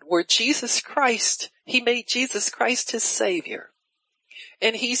God where Jesus Christ, he made Jesus Christ his Savior.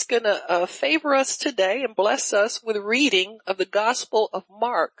 And he's going to favor us today and bless us with reading of the Gospel of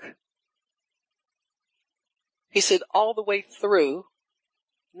Mark. He said all the way through,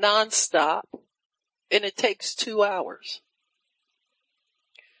 nonstop, and it takes 2 hours.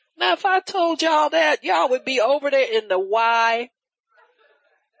 Now, if I told y'all that, y'all would be over there in the why.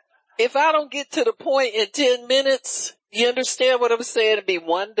 If I don't get to the point in 10 minutes, you understand what I'm saying? It'd be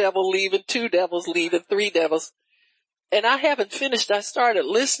one devil leaving, 2 devils leaving, 3 devils. And I haven't finished. I started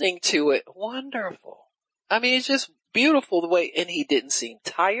listening to it. Wonderful. I mean, it's just beautiful the way, and he didn't seem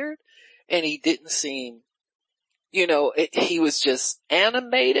tired, and he didn't seem, you know, he was just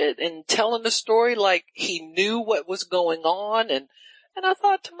animated and telling the story like he knew what was going on. And I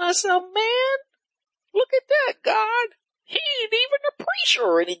thought to myself, man, look at that, God. He ain't even a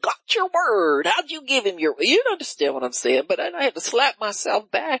preacher and he got your word. How'd you give him your, you understand what I'm saying? But I had to slap myself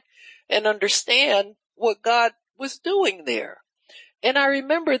back and understand what God was doing there. And I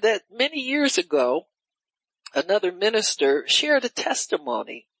remember that many years ago, another minister shared a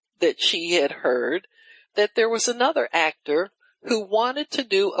testimony that she had heard that there was another actor who wanted to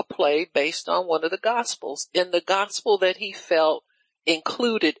do a play based on one of the Gospels, and the Gospel that he felt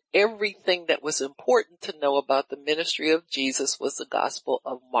included everything that was important to know about the ministry of Jesus was the Gospel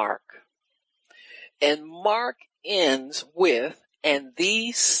of Mark. And Mark ends with, and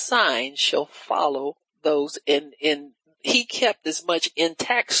these signs shall follow those, and he kept as much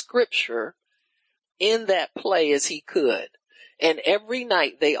intact scripture in that play as he could. And every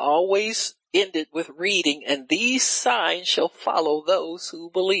night they always ended with reading, and these signs shall follow those who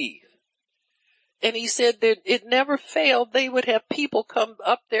believe. And he said that it never failed. They would have people come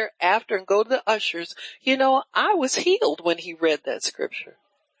up there after and go to the ushers. You know, I was healed when he read that scripture.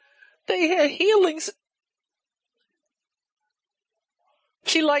 They had healings.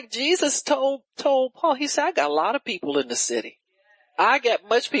 See, like Jesus told Paul, he said, I got a lot of people in the city. I got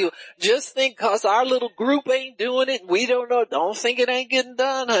much people. Just think, cause our little group ain't doing it, we don't know. Don't think it ain't getting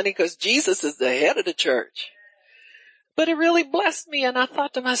done, honey, cause Jesus is the head of the church. But it really blessed me, and I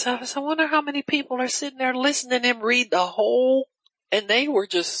thought to myself, I wonder how many people are sitting there listening to him read the whole, and they were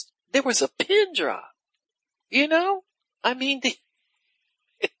just, there was a pin drop. You know? I mean,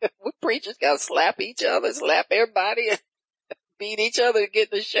 we preachers gotta slap each other, slap everybody, and beat each other to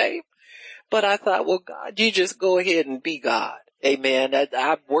get into shape. But I thought, well, God, you just go ahead and be God. Amen.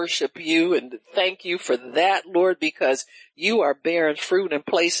 I worship you and thank you for that, Lord, because you are bearing fruit in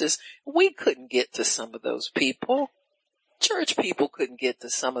places we couldn't get to some of those people. Church people couldn't get to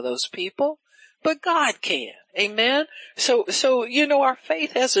some of those people, but God can. Amen. So, our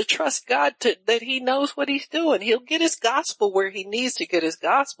faith has to trust God that he knows what he's doing. He'll get his gospel where he needs to get his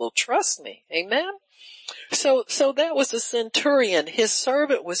gospel. Trust me. Amen. So that was the centurion. His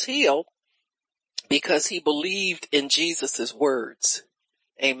servant was healed because he believed in Jesus' words.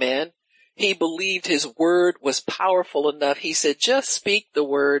 Amen. He believed his word was powerful enough. He said, just speak the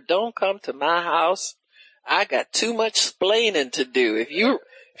word. Don't come to my house. I got too much splaining to do. If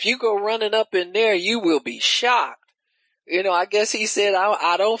you go running up in there, you will be shocked. I guess he said,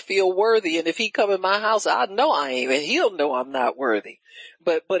 I don't feel worthy. And if he come in my house, I know I ain't, and he'll know I'm not worthy.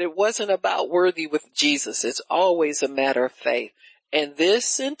 But it wasn't about worthy with Jesus. It's always a matter of faith. And this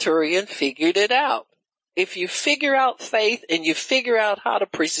centurion figured it out. If you figure out faith and you figure out how to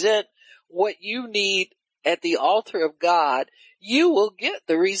present what you need at the altar of God, you will get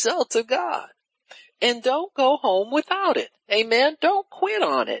the results of God. And don't go home without it. Amen. Don't quit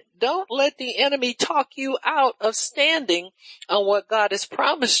on it. Don't let the enemy talk you out of standing on what God has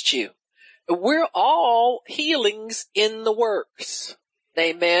promised you. We're all healings in the works.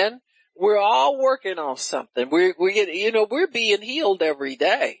 Amen. We're all working on something. We're being healed every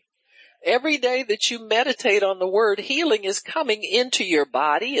day. Every day that you meditate on the word, healing is coming into your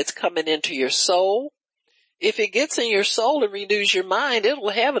body. It's coming into your soul. If it gets in your soul and renews your mind, it will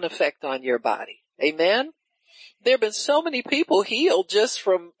have an effect on your body. Amen. There have been so many people healed just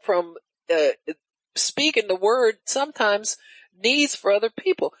from speaking the word, sometimes needs for other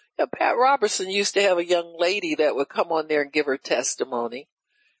people. Pat Robertson used to have a young lady that would come on there and give her testimony.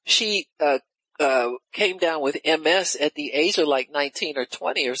 She came down with MS at the age of like 19 or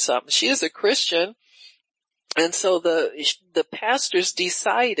 20 or something. She is a Christian, and so the pastors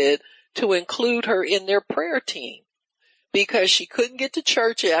decided to include her in their prayer team because she couldn't get to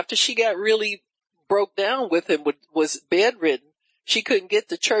church after she got really broke down with him, was bedridden. She couldn't get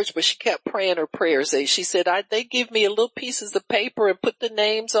to church, but she kept praying her prayers. She said, they give me a little pieces of paper and put the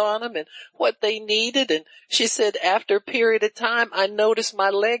names on them and what they needed. And she said, after a period of time, I noticed my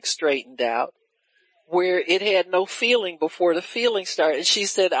leg straightened out where it had no feeling before the feeling started. And she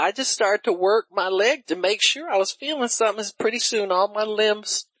said, I just started to work my leg to make sure I was feeling something. Pretty soon all my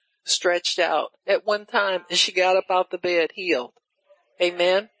limbs stretched out at one time, and she got up out the bed healed.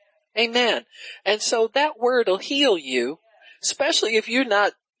 Amen. Amen. And so that word will heal you, especially if you're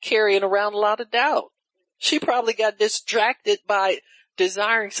not carrying around a lot of doubt. She probably got distracted by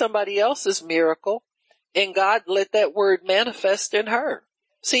desiring somebody else's miracle, and God let that word manifest in her.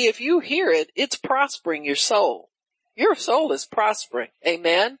 See, if you hear it, it's prospering your soul. Your soul is prospering.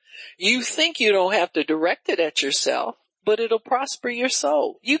 Amen. You think you don't have to direct it at yourself, but it'll prosper your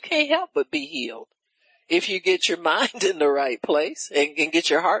soul. You can't help but be healed if you get your mind in the right place and get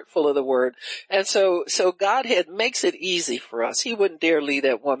your heart full of the word. And so God makes it easy for us. He wouldn't dare leave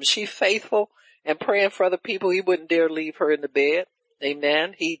that woman. She's faithful and praying for other people. He wouldn't dare leave her in the bed.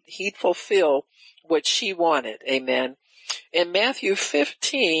 Amen. He'd fulfill what she wanted. Amen. In Matthew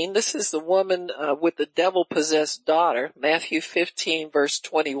 15, this is the woman with the devil-possessed daughter. Matthew 15, verse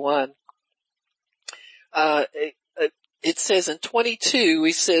 21. It says in 22,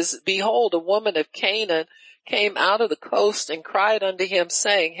 he says, Behold, a woman of Canaan came out of the coast and cried unto him,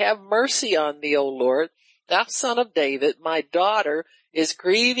 saying, Have mercy on me, O Lord, thou son of David. My daughter is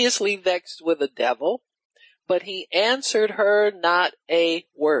grievously vexed with a devil. But he answered her not a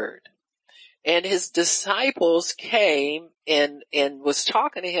word. And his disciples came and was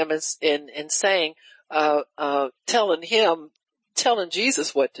talking to him and saying, telling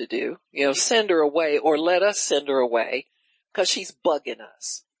Jesus what to do, send her away or let us send her away because she's bugging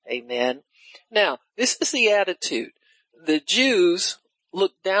us. Amen. Now, this is the attitude. The Jews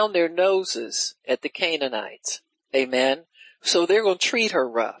look down their noses at the Canaanites. Amen. So they're going to treat her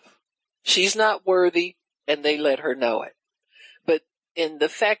rough. She's not worthy, and they let her know it. But in the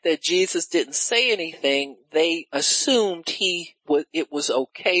fact that Jesus didn't say anything, they assumed it was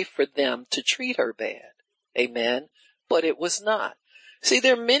okay for them to treat her bad. Amen. But it was not. See,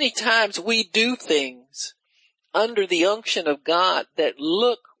 there are many times we do things under the unction of God that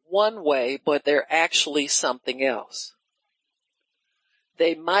look one way, but they're actually something else.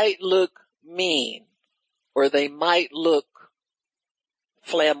 They might look mean, or they might look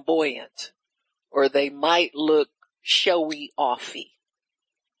flamboyant, or they might look showy-offy.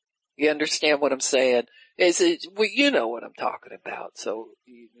 You understand what I'm saying? You know what I'm talking about, so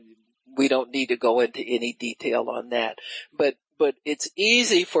we don't need to go into any detail on that. But it's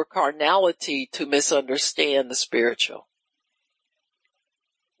easy for carnality to misunderstand the spiritual.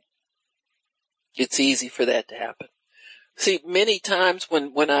 It's easy for that to happen. See, many times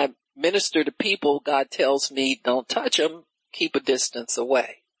when I minister to people, God tells me, don't touch them. keep a distance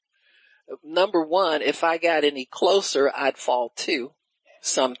away. Number one, if I got any closer, I'd fall too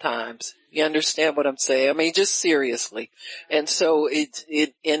sometimes. You understand what I'm saying? I mean, just seriously. And so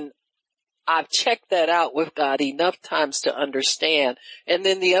and I've checked that out with God enough times to understand. And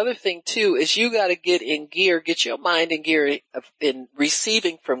then the other thing too is you got to get in gear, get your mind in gear in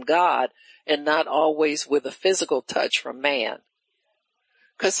receiving from God and not always with a physical touch from man.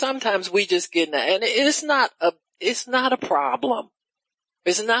 Cause sometimes we just get in that, and it's not a problem.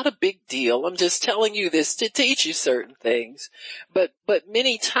 It's not a big deal. I'm just telling you this to teach you certain things. But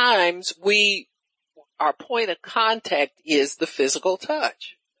many times our point of contact is the physical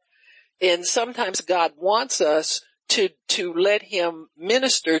touch. And sometimes God wants us to let him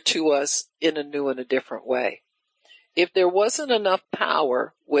minister to us in a new and a different way. If there wasn't enough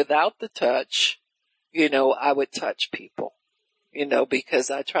power without the touch, I would touch people,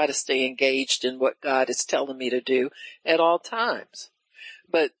 because I try to stay engaged in what God is telling me to do at all times.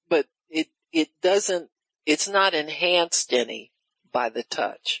 But it's not enhanced any by the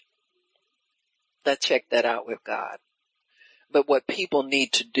touch. Let's check that out with God. But what people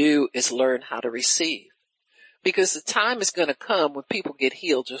need to do is learn how to receive. Because the time is going to come when people get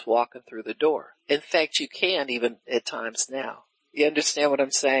healed just walking through the door. In fact, you can even at times now. You understand what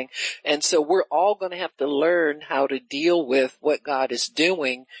I'm saying? And so we're all going to have to learn how to deal with what God is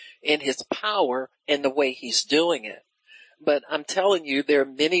doing in his power and the way he's doing it. But I'm telling you, there are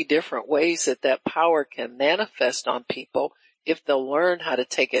many different ways that power can manifest on people if they'll learn how to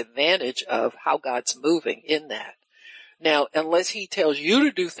take advantage of how God's moving in that. Now, unless he tells you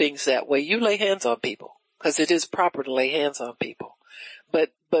to do things that way, you lay hands on people, because it is proper to lay hands on people.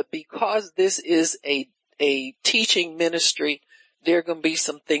 But because this is a teaching ministry, there are going to be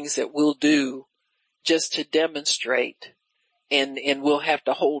some things that we'll do just to demonstrate. And we'll have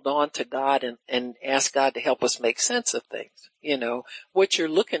to hold on to God and ask God to help us make sense of things. What you're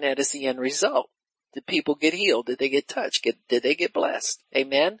looking at is the end result. Did people get healed? Did they get touched? Did they get blessed?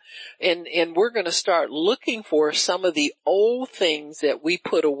 Amen. And we're going to start looking for some of the old things that we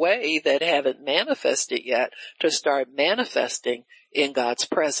put away that haven't manifested yet to start manifesting in God's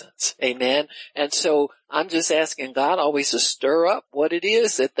presence. Amen. And so I'm just asking God always to stir up what it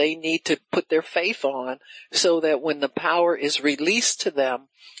is that they need to put their faith on so that when the power is released to them,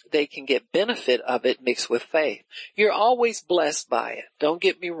 they can get benefit of it mixed with faith. You're always blessed by it. Don't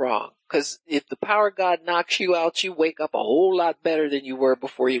get me wrong. Because if the power of God knocks you out, you wake up a whole lot better than you were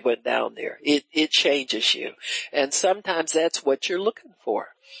before you went down there. It changes you. And sometimes that's what you're looking for.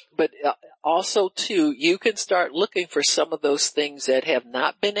 But also too, you can start looking for some of those things that have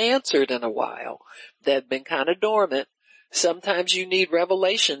not been answered in a while, that have been kind of dormant. Sometimes you need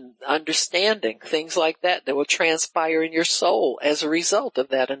revelation, understanding, things like that will transpire in your soul as a result of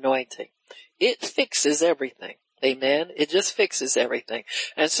that anointing. It fixes everything. Amen. It just fixes everything.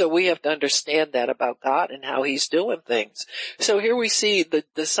 And so we have to understand that about God and how he's doing things. So here we see the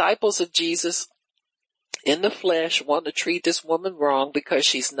disciples of Jesus in the flesh want to treat this woman wrong because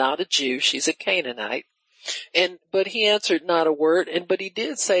she's not a Jew. She's a Canaanite. But he answered not a word. But he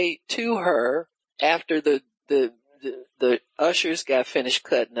did say to her after the ushers got finished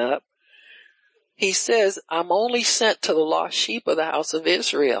cutting up, he says, I'm only sent to the lost sheep of the house of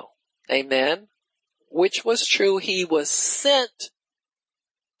Israel. Amen. Which was true. He was sent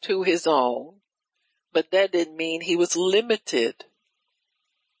to his own, but that didn't mean he was limited.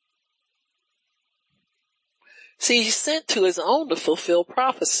 See, he's sent to his own to fulfill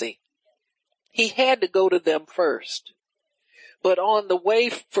prophecy. He had to go to them first. But on the way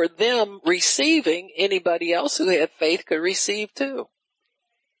for them receiving, anybody else who had faith could receive too.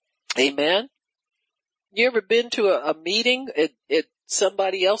 Amen. You ever been to a meeting at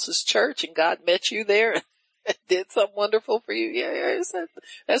somebody else's church and God met you there and did something wonderful for you? Yeah,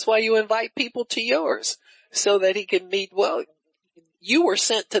 that's why you invite people to yours, so that he can meet. Well, you were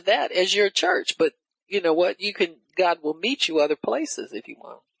sent to that as your church, but you know what? God will meet you other places if you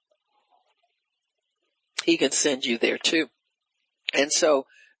want. He can send you there too. And so,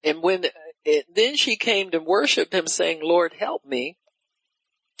 then she came to worship him saying, Lord, help me.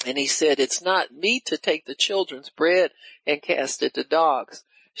 And he said, it's not meet to take the children's bread and cast it to dogs.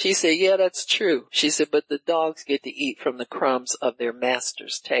 She said, yeah, that's true. She said, but the dogs get to eat from the crumbs of their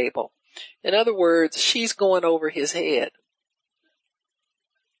master's table. In other words, she's going over his head.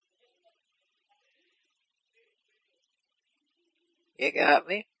 You got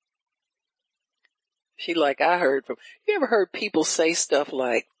me? You ever heard people say stuff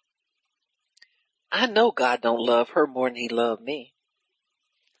like, I know God don't love her more than he loved me.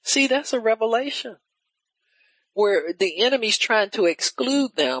 See, that's a revelation where the enemy's trying to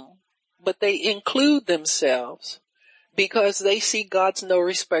exclude them, but they include themselves because they see God's no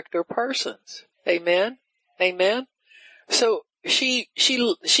respecter of persons. Amen. Amen. So she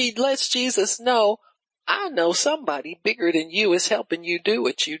lets Jesus know, I know somebody bigger than you is helping you do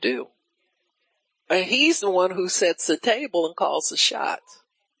what you do. And he's the one who sets the table and calls the shots.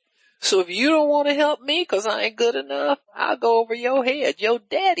 So if you don't want to help me because I ain't good enough, I'll go over your head. Your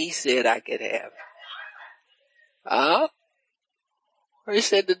daddy said I could have. Or he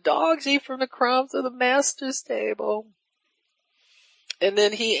said the dogs eat from the crumbs of the master's table. And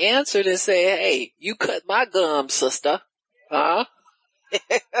then he answered and said, hey, you cut my gum, sister. I'm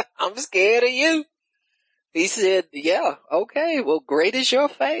scared of you. He said, yeah, okay, well, great is your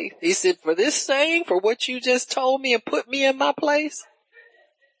faith. He said, for this saying, for what you just told me and put me in my place,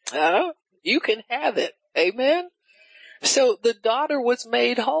 you can have it. Amen. So the daughter was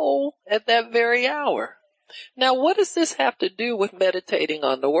made whole at that very hour. Now, what does this have to do with meditating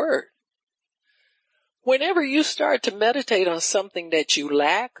on the word? Whenever you start to meditate on something that you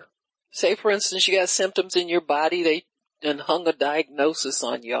lack, say, for instance, you got symptoms in your body, they done hung a diagnosis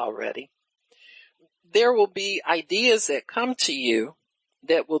on you already. There will be ideas that come to you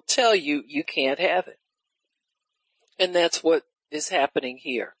that will tell you you can't have it. And that's what is happening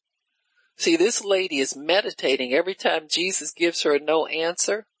here. See, this lady is meditating. Every time Jesus gives her a no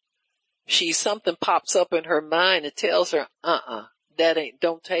answer, something pops up in her mind and tells her,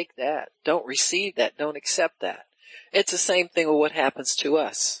 don't take that. Don't receive that. Don't accept that. It's the same thing with what happens to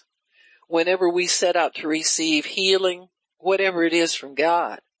us. Whenever we set out to receive healing, whatever it is from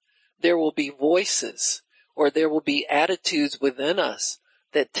God, there will be voices or there will be attitudes within us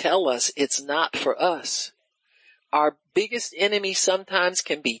that tell us it's not for us. Our biggest enemy sometimes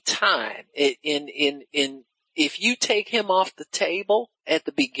can be time. If you take him off the table at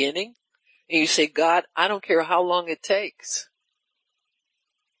the beginning and you say, God, I don't care how long it takes.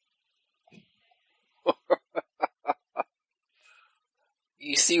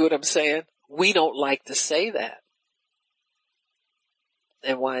 You see what I'm saying? We don't like to say that.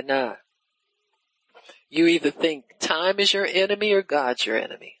 And why not? You either think time is your enemy or God's your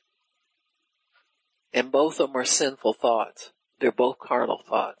enemy. And both of them are sinful thoughts. They're both carnal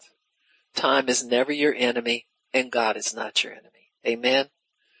thoughts. Time is never your enemy and God is not your enemy. Amen?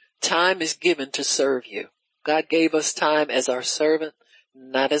 Time is given to serve you. God gave us time as our servant,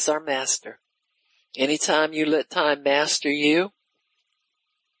 not as our master. Anytime you let time master you,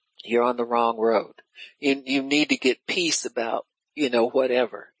 you're on the wrong road. You need to get peace about,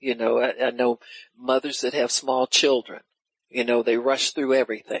 whatever. I know mothers that have small children, they rush through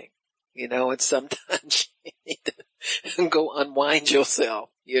everything, and sometimes you need to go unwind yourself,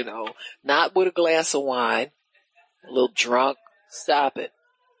 not with a glass of wine, a little drunk. Stop it.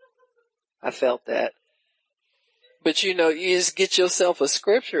 I felt that. But you just get yourself a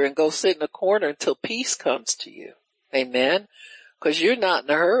scripture and go sit in a corner until peace comes to you. Amen. Because you're not in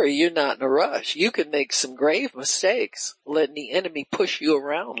a hurry. You're not in a rush. You can make some grave mistakes letting the enemy push you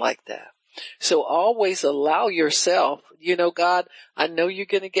around like that. So always allow yourself, God, I know you're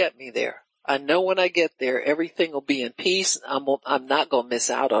going to get me there. I know when I get there, everything will be in peace. I'm not going to miss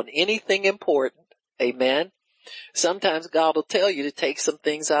out on anything important. Amen. Sometimes God will tell you to take some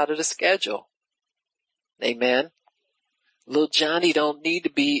things out of the schedule. Amen. Little Johnny don't need to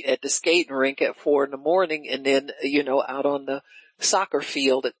be at the skating rink at 4 a.m. and then, out on the soccer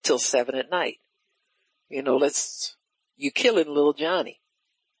field till 7 p.m. You killing little Johnny.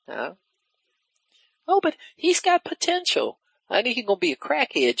 Huh? Oh, but he's got potential. I think he's going to be a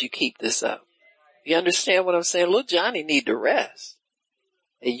crackhead you keep this up. You understand what I'm saying? Little Johnny need to rest.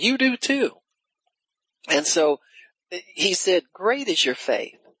 And you do too. And so he said, great is your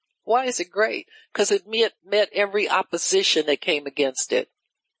faith. Why is it great? Because it met every opposition that came against it.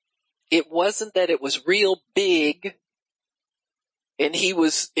 It wasn't that it was real big and he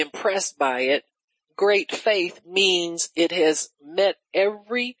was impressed by it. Great faith means it has met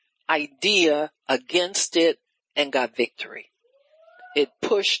every idea against it and got victory. It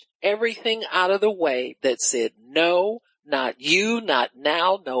pushed everything out of the way that said, no, not you, not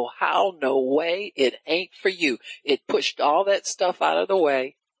now, no how, no way, it ain't for you. It pushed all that stuff out of the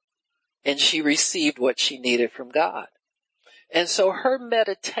way. And she received what she needed from God. And so her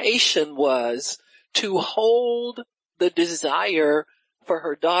meditation was to hold the desire for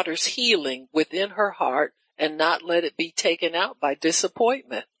her daughter's healing within her heart and not let it be taken out by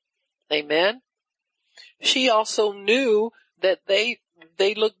disappointment. Amen. She also knew that they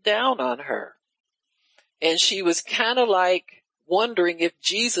looked down on her. And she was kind of like wondering if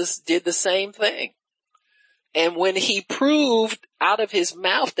Jesus did the same thing. And when he proved out of his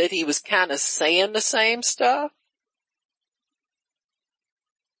mouth that he was kind of saying the same stuff,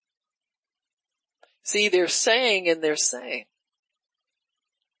 See, they're saying and they're saying.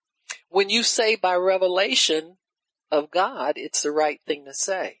 When you say by revelation of God, it's the right thing to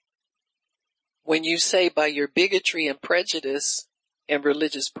say. When you say by your bigotry and prejudice and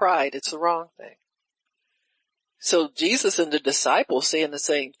religious pride, it's the wrong thing. So Jesus and the disciples saying the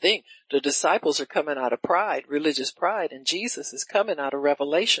same thing. The disciples are coming out of pride, religious pride, and Jesus is coming out of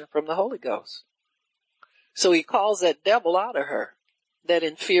revelation from the Holy Ghost. So he calls that devil out of her, that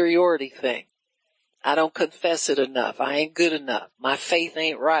inferiority thing. I don't confess it enough. I ain't good enough. My faith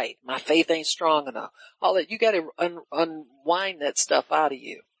ain't right. My faith ain't strong enough. All that, you got to unwind that stuff out of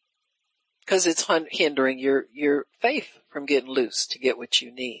you. Because it's hindering your faith from getting loose to get what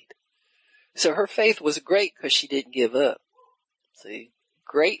you need. So her faith was great because she didn't give up. See,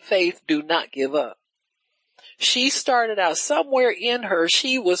 great faith do not give up. She started out somewhere in her,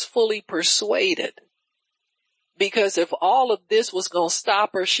 she was fully persuaded. Because if all of this was going to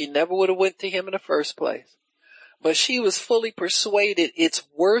stop her, she never would have went to him in the first place. But she was fully persuaded it's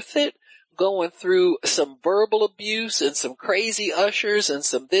worth it going through some verbal abuse and some crazy ushers and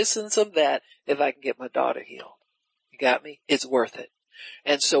some this and some that if I can get my daughter healed. You got me? It's worth it.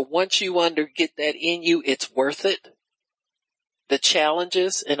 And so once you get that in you, it's worth it. The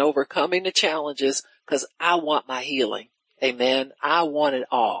challenges and overcoming the challenges, because I want my healing. Amen. I want it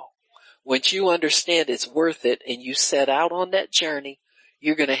all. Once you understand it's worth it and you set out on that journey,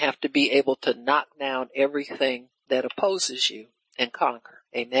 you're going to have to be able to knock down everything that opposes you and conquer.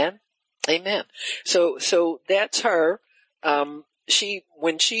 Amen. Amen. So that's her.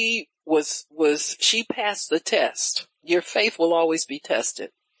 When she she passed the test. Your faith will always be tested.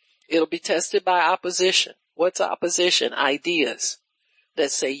 It'll be tested by opposition. What's opposition? Ideas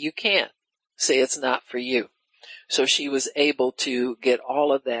that say you can't, say it's not for you. So she was able to get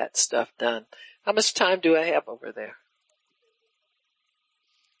all of that stuff done. How much time do I have over there?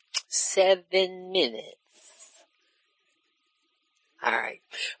 7 minutes. All right.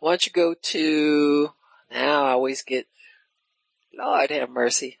 Why don't you go to, now I always get, Lord have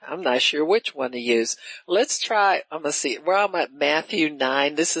mercy. I'm not sure which one to use. Let's try, I'm going to see, where I'm at Matthew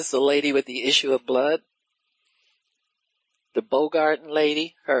 9. This is the lady with the issue of blood. The Bogarten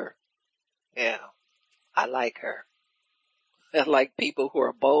lady, her. Yeah. I like her. I like people who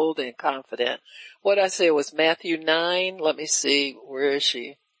are bold and confident. What I said was Matthew 9. Let me see. Where is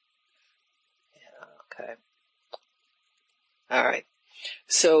she? Yeah, okay. All right.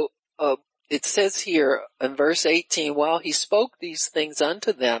 So, it says here in verse 18, while he spoke these things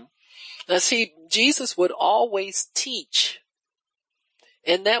unto them. Now see, Jesus would always teach,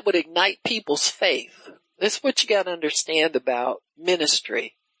 and that would ignite people's faith. That's what you got to understand about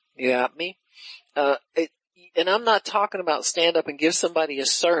ministry. You got me? And I'm not talking about stand up and give somebody a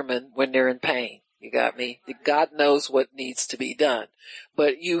sermon when they're in pain. You got me? God knows what needs to be done.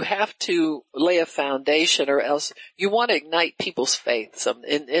 But you have to lay a foundation, or else you want to ignite people's faith.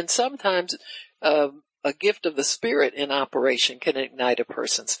 And sometimes a gift of the Spirit in operation can ignite a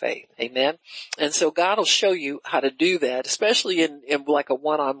person's faith. Amen? And so God will show you how to do that, especially in like a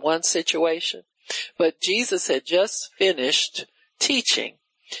one-on-one situation. But Jesus had just finished teaching.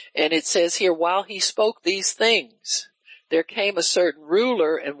 And it says here, while he spoke these things, there came a certain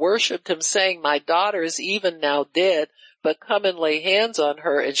ruler and worshipped him, saying, my daughter is even now dead, but come and lay hands on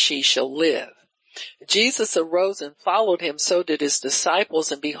her, and she shall live. Jesus arose and followed him, so did his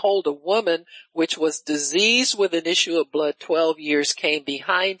disciples, and behold, a woman which was diseased with an issue of blood 12 years came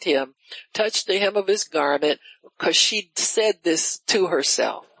behind him, touched the hem of his garment, because she said this to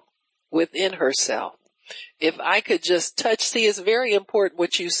herself, within herself. If I could just touch, see, it's very important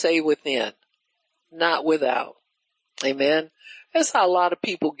what you say within, not without. Amen. That's how a lot of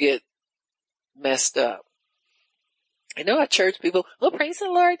people get messed up. I know our church people, oh, praise the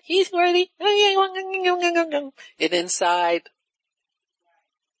Lord, he's worthy. And inside,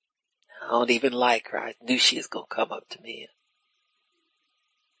 I don't even like her. I knew she was going to come up to me.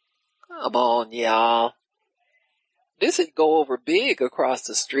 Come on, y'all. This would go over big across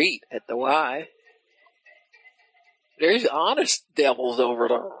the street at the Y. There's honest devils over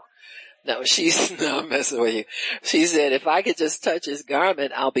there. No, I'm messing with you. She said, if I could just touch his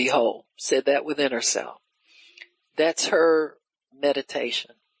garment, I'll be whole. Said that within herself. That's her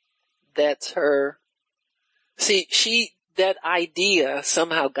meditation. That's her. See, that idea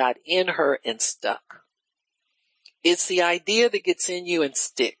somehow got in her and stuck. It's the idea that gets in you and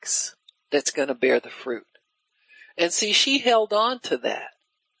sticks that's going to bear the fruit. And see, she held on to that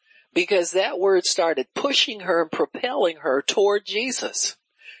because that word started pushing her and propelling her toward Jesus.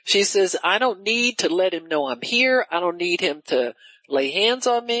 She says, I don't need to let him know I'm here. I don't need him to lay hands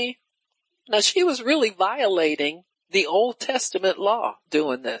on me. Now, she was really violating the Old Testament law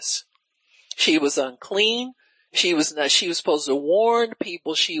doing this. She was unclean. She was supposed to warn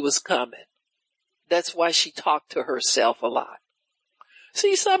people she was coming. That's why she talked to herself a lot.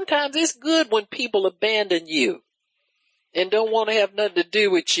 See, sometimes it's good when people abandon you and don't want to have nothing to do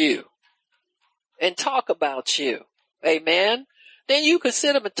with you and talk about you. Amen. Then you can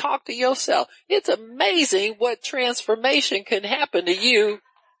sit up and talk to yourself. It's amazing what transformation can happen to you.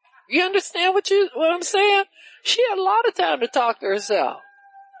 You understand what I'm saying? She had a lot of time to talk to herself.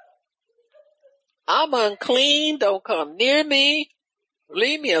 I'm unclean. Don't come near me.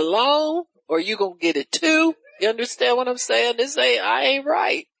 Leave me alone or you gonna get it too. You understand what I'm saying? I ain't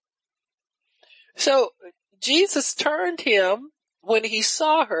right. So Jesus turned him when he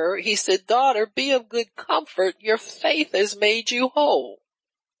saw her. He said, daughter, be of good comfort. Your faith has made you whole.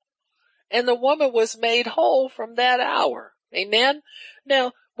 And the woman was made whole from that hour. Amen.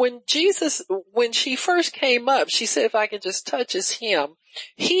 Now, when she first came up, she said, if I can just touch his hem,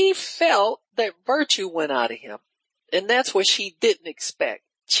 he felt that virtue went out of him. And that's what she didn't expect.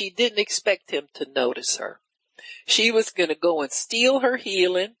 She didn't expect him to notice her. She was going to go and steal her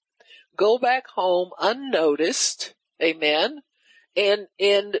healing, go back home unnoticed, amen,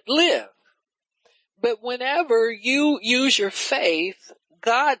 and live. But whenever you use your faith,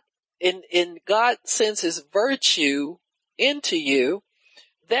 God sends his virtue into you,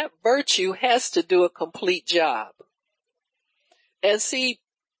 that virtue has to do a complete job. And see,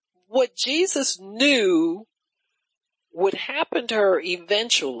 what Jesus knew would happen to her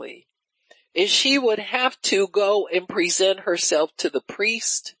eventually is she would have to go and present herself to the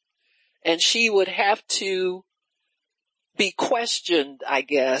priest, and she would have to be questioned, I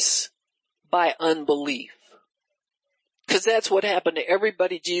guess, by unbelief. Because that's what happened to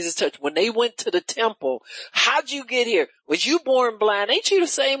everybody Jesus touched. When they went to the temple, how'd you get here? Was you born blind? Ain't you the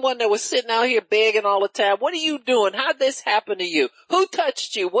same one that was sitting out here begging all the time? What are you doing? How'd this happen to you? Who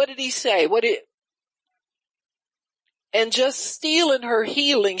touched you? What did he say? And just stealing her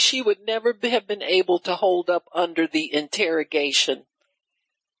healing, she would never have been able to hold up under the interrogation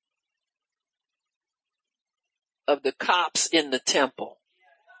of the cops in the temple.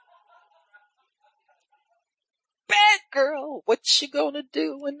 Bad girl, what you gonna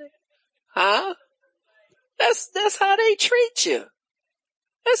do when huh? That's how they treat you.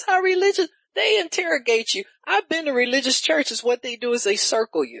 That's how they interrogate you. I've been to religious churches. What they do is they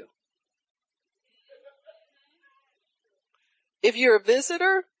circle you. If you're a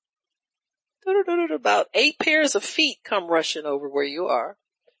visitor, about 8 pairs of feet come rushing over where you are,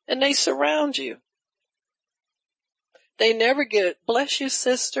 and they surround you. They never get, bless you,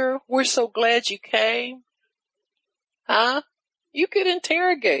 sister. We're so glad you came. Huh? You get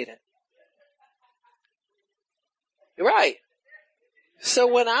interrogated. Right. So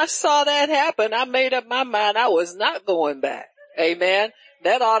when I saw that happen, I made up my mind I was not going back. Amen.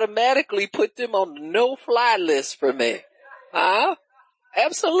 That automatically put them on the no-fly list for me. Huh?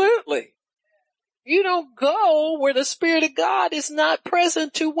 Absolutely. You don't go where the Spirit of God is not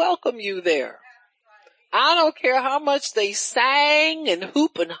present to welcome you there. I don't care how much they sang and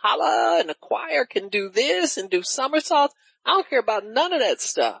hoop and holler and the choir can do this and do somersaults. I don't care about none of that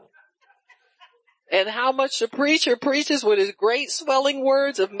stuff. And how much the preacher preaches with his great swelling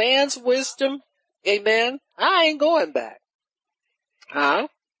words of man's wisdom. Amen. I ain't going back. Huh?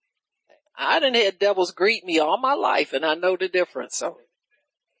 I done had devils greet me all my life and I know the difference. So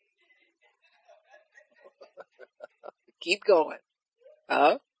keep going.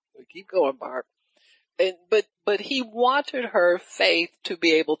 Keep going, Barb. But he wanted her faith to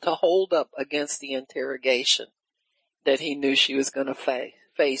be able to hold up against the interrogation that he knew she was going to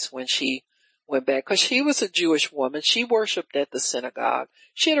face when she went back. Because she was a Jewish woman. She worshiped at the synagogue.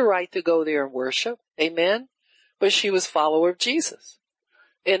 She had a right to go there and worship. Amen. But she was a follower of Jesus.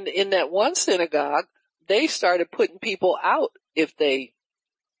 And in that one synagogue, they started putting people out if they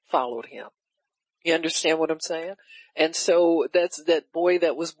followed him. You understand what I'm saying? And so that's that boy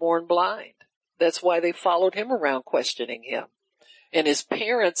that was born blind. That's why they followed him around questioning him. And his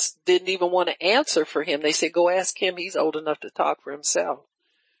parents didn't even want to answer for him. They said, go ask him. He's old enough to talk for himself.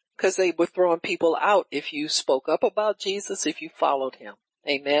 Because they were throwing people out if you spoke up about Jesus, if you followed him.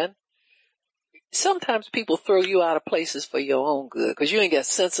 Amen. Sometimes people throw you out of places for your own good because you ain't got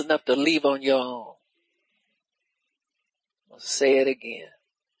sense enough to leave on your own. I'll say it again.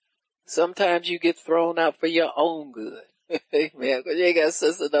 Sometimes you get thrown out for your own good. Amen. Because you ain't got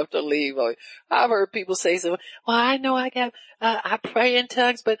sense enough to leave on you. I've heard people say something, well, I know I pray in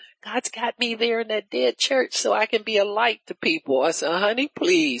tongues, but God's got me there in that dead church so I can be a light to people. I said, honey,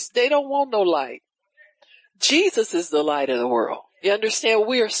 please. They don't want no light. Jesus is the light of the world. You understand?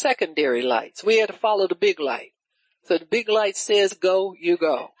 We are secondary lights. We had to follow the big light. So the big light says go, you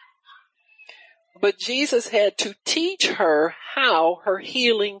go. But Jesus had to teach her how her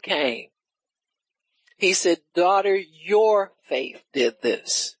healing came. He said, daughter, your faith did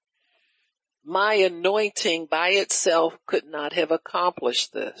this. My anointing by itself could not have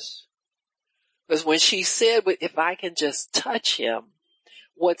accomplished this. Because when she said, if I can just touch him,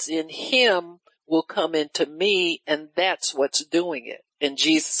 what's in him will come into me, and that's what's doing it. And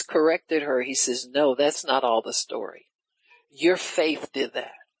Jesus corrected her. He says, no, that's not all the story. Your faith did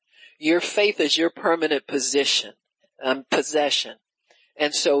that. Your faith is your permanent possession.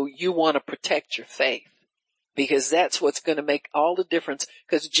 And so you want to protect your faith, because that's what's going to make all the difference.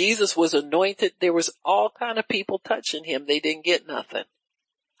 Because Jesus was anointed. There was all kind of people touching him. They didn't get nothing.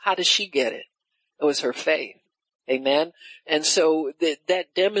 How did she get it? It was her faith. Amen. And so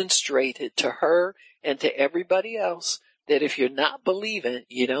that demonstrated to her and to everybody else that if you're not believing,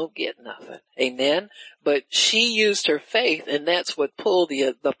 you don't get nothing. Amen. But she used her faith, and that's what pulled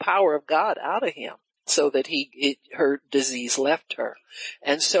the power of God out of him, so that her disease left her.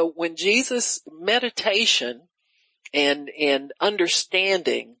 And so when Jesus, meditation and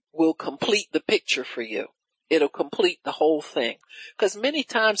understanding will complete the picture for you. It'll complete the whole thing. Because many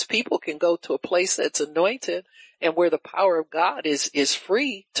times people can go to a place that's anointed and where the power of God is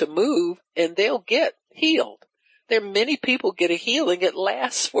free to move, and they'll get healed. There are many people get a healing. It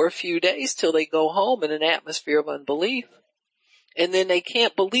lasts for a few days till they go home in an atmosphere of unbelief. And then they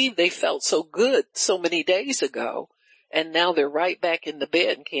can't believe they felt so good so many days ago, and now they're right back in the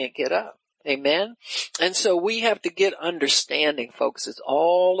bed and can't get up. Amen. And so we have to get understanding, folks. It's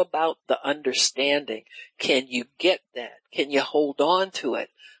all about the understanding. Can you get that? Can you hold on to it?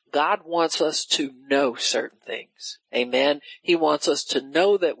 God wants us to know certain things. Amen. He wants us to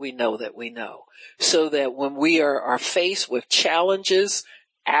know that we know that we know, so that when we are faced with challenges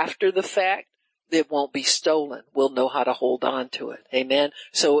after the fact, it won't be stolen. We'll know how to hold on to it. Amen.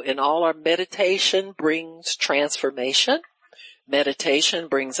 So in all our meditation brings transformation. Meditation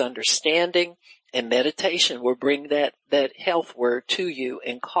brings understanding, and meditation will bring that health word to you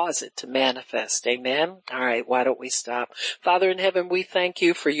and cause it to manifest. Amen. All right. Why don't we stop? Father in heaven, we thank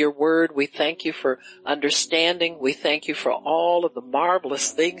you for your word. We thank you for understanding. We thank you for all of the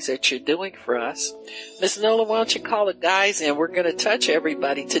marvelous things that you're doing for us. Miss Nola, why don't you call it, guys? And we're going to touch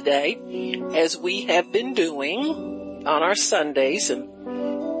everybody today, as we have been doing on our Sundays, and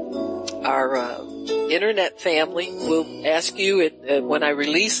our internet family will ask you when I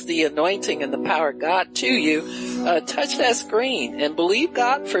release the anointing and the power of God to you, touch that screen and believe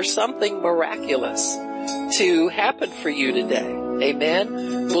God for something miraculous to happen for you today.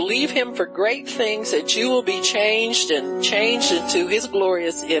 Amen. Believe him for great things, that you will be changed into his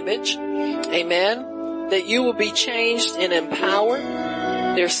glorious image. Amen. That you will be changed and empowered.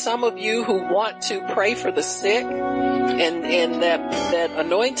 There's some of you who want to pray for the sick, and that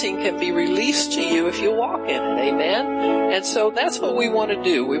anointing can be released to you if you walk in it. Amen. And so that's what we want to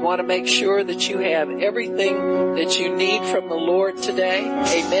do. We want to make sure that you have everything that you need from the Lord today.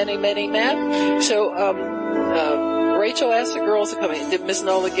 Amen, amen, amen. So, Rachel asked the girls to come in. Did Miss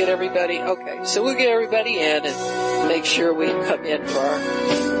Nola get everybody? Okay. So we'll get everybody in and make sure we come in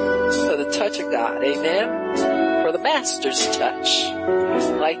for the touch of God. Amen. For the master's touch.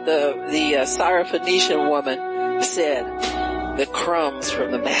 Like the Syrophoenician woman said, the crumbs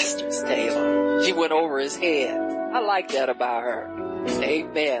from the master's table. She went over his head. I like that about her.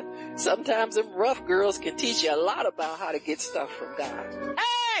 Amen. Sometimes them rough girls can teach you a lot about how to get stuff from God.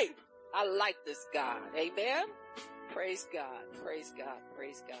 Hey! I like this God. Amen. Praise God. Praise God.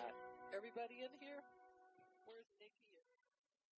 Praise God. Everybody in here?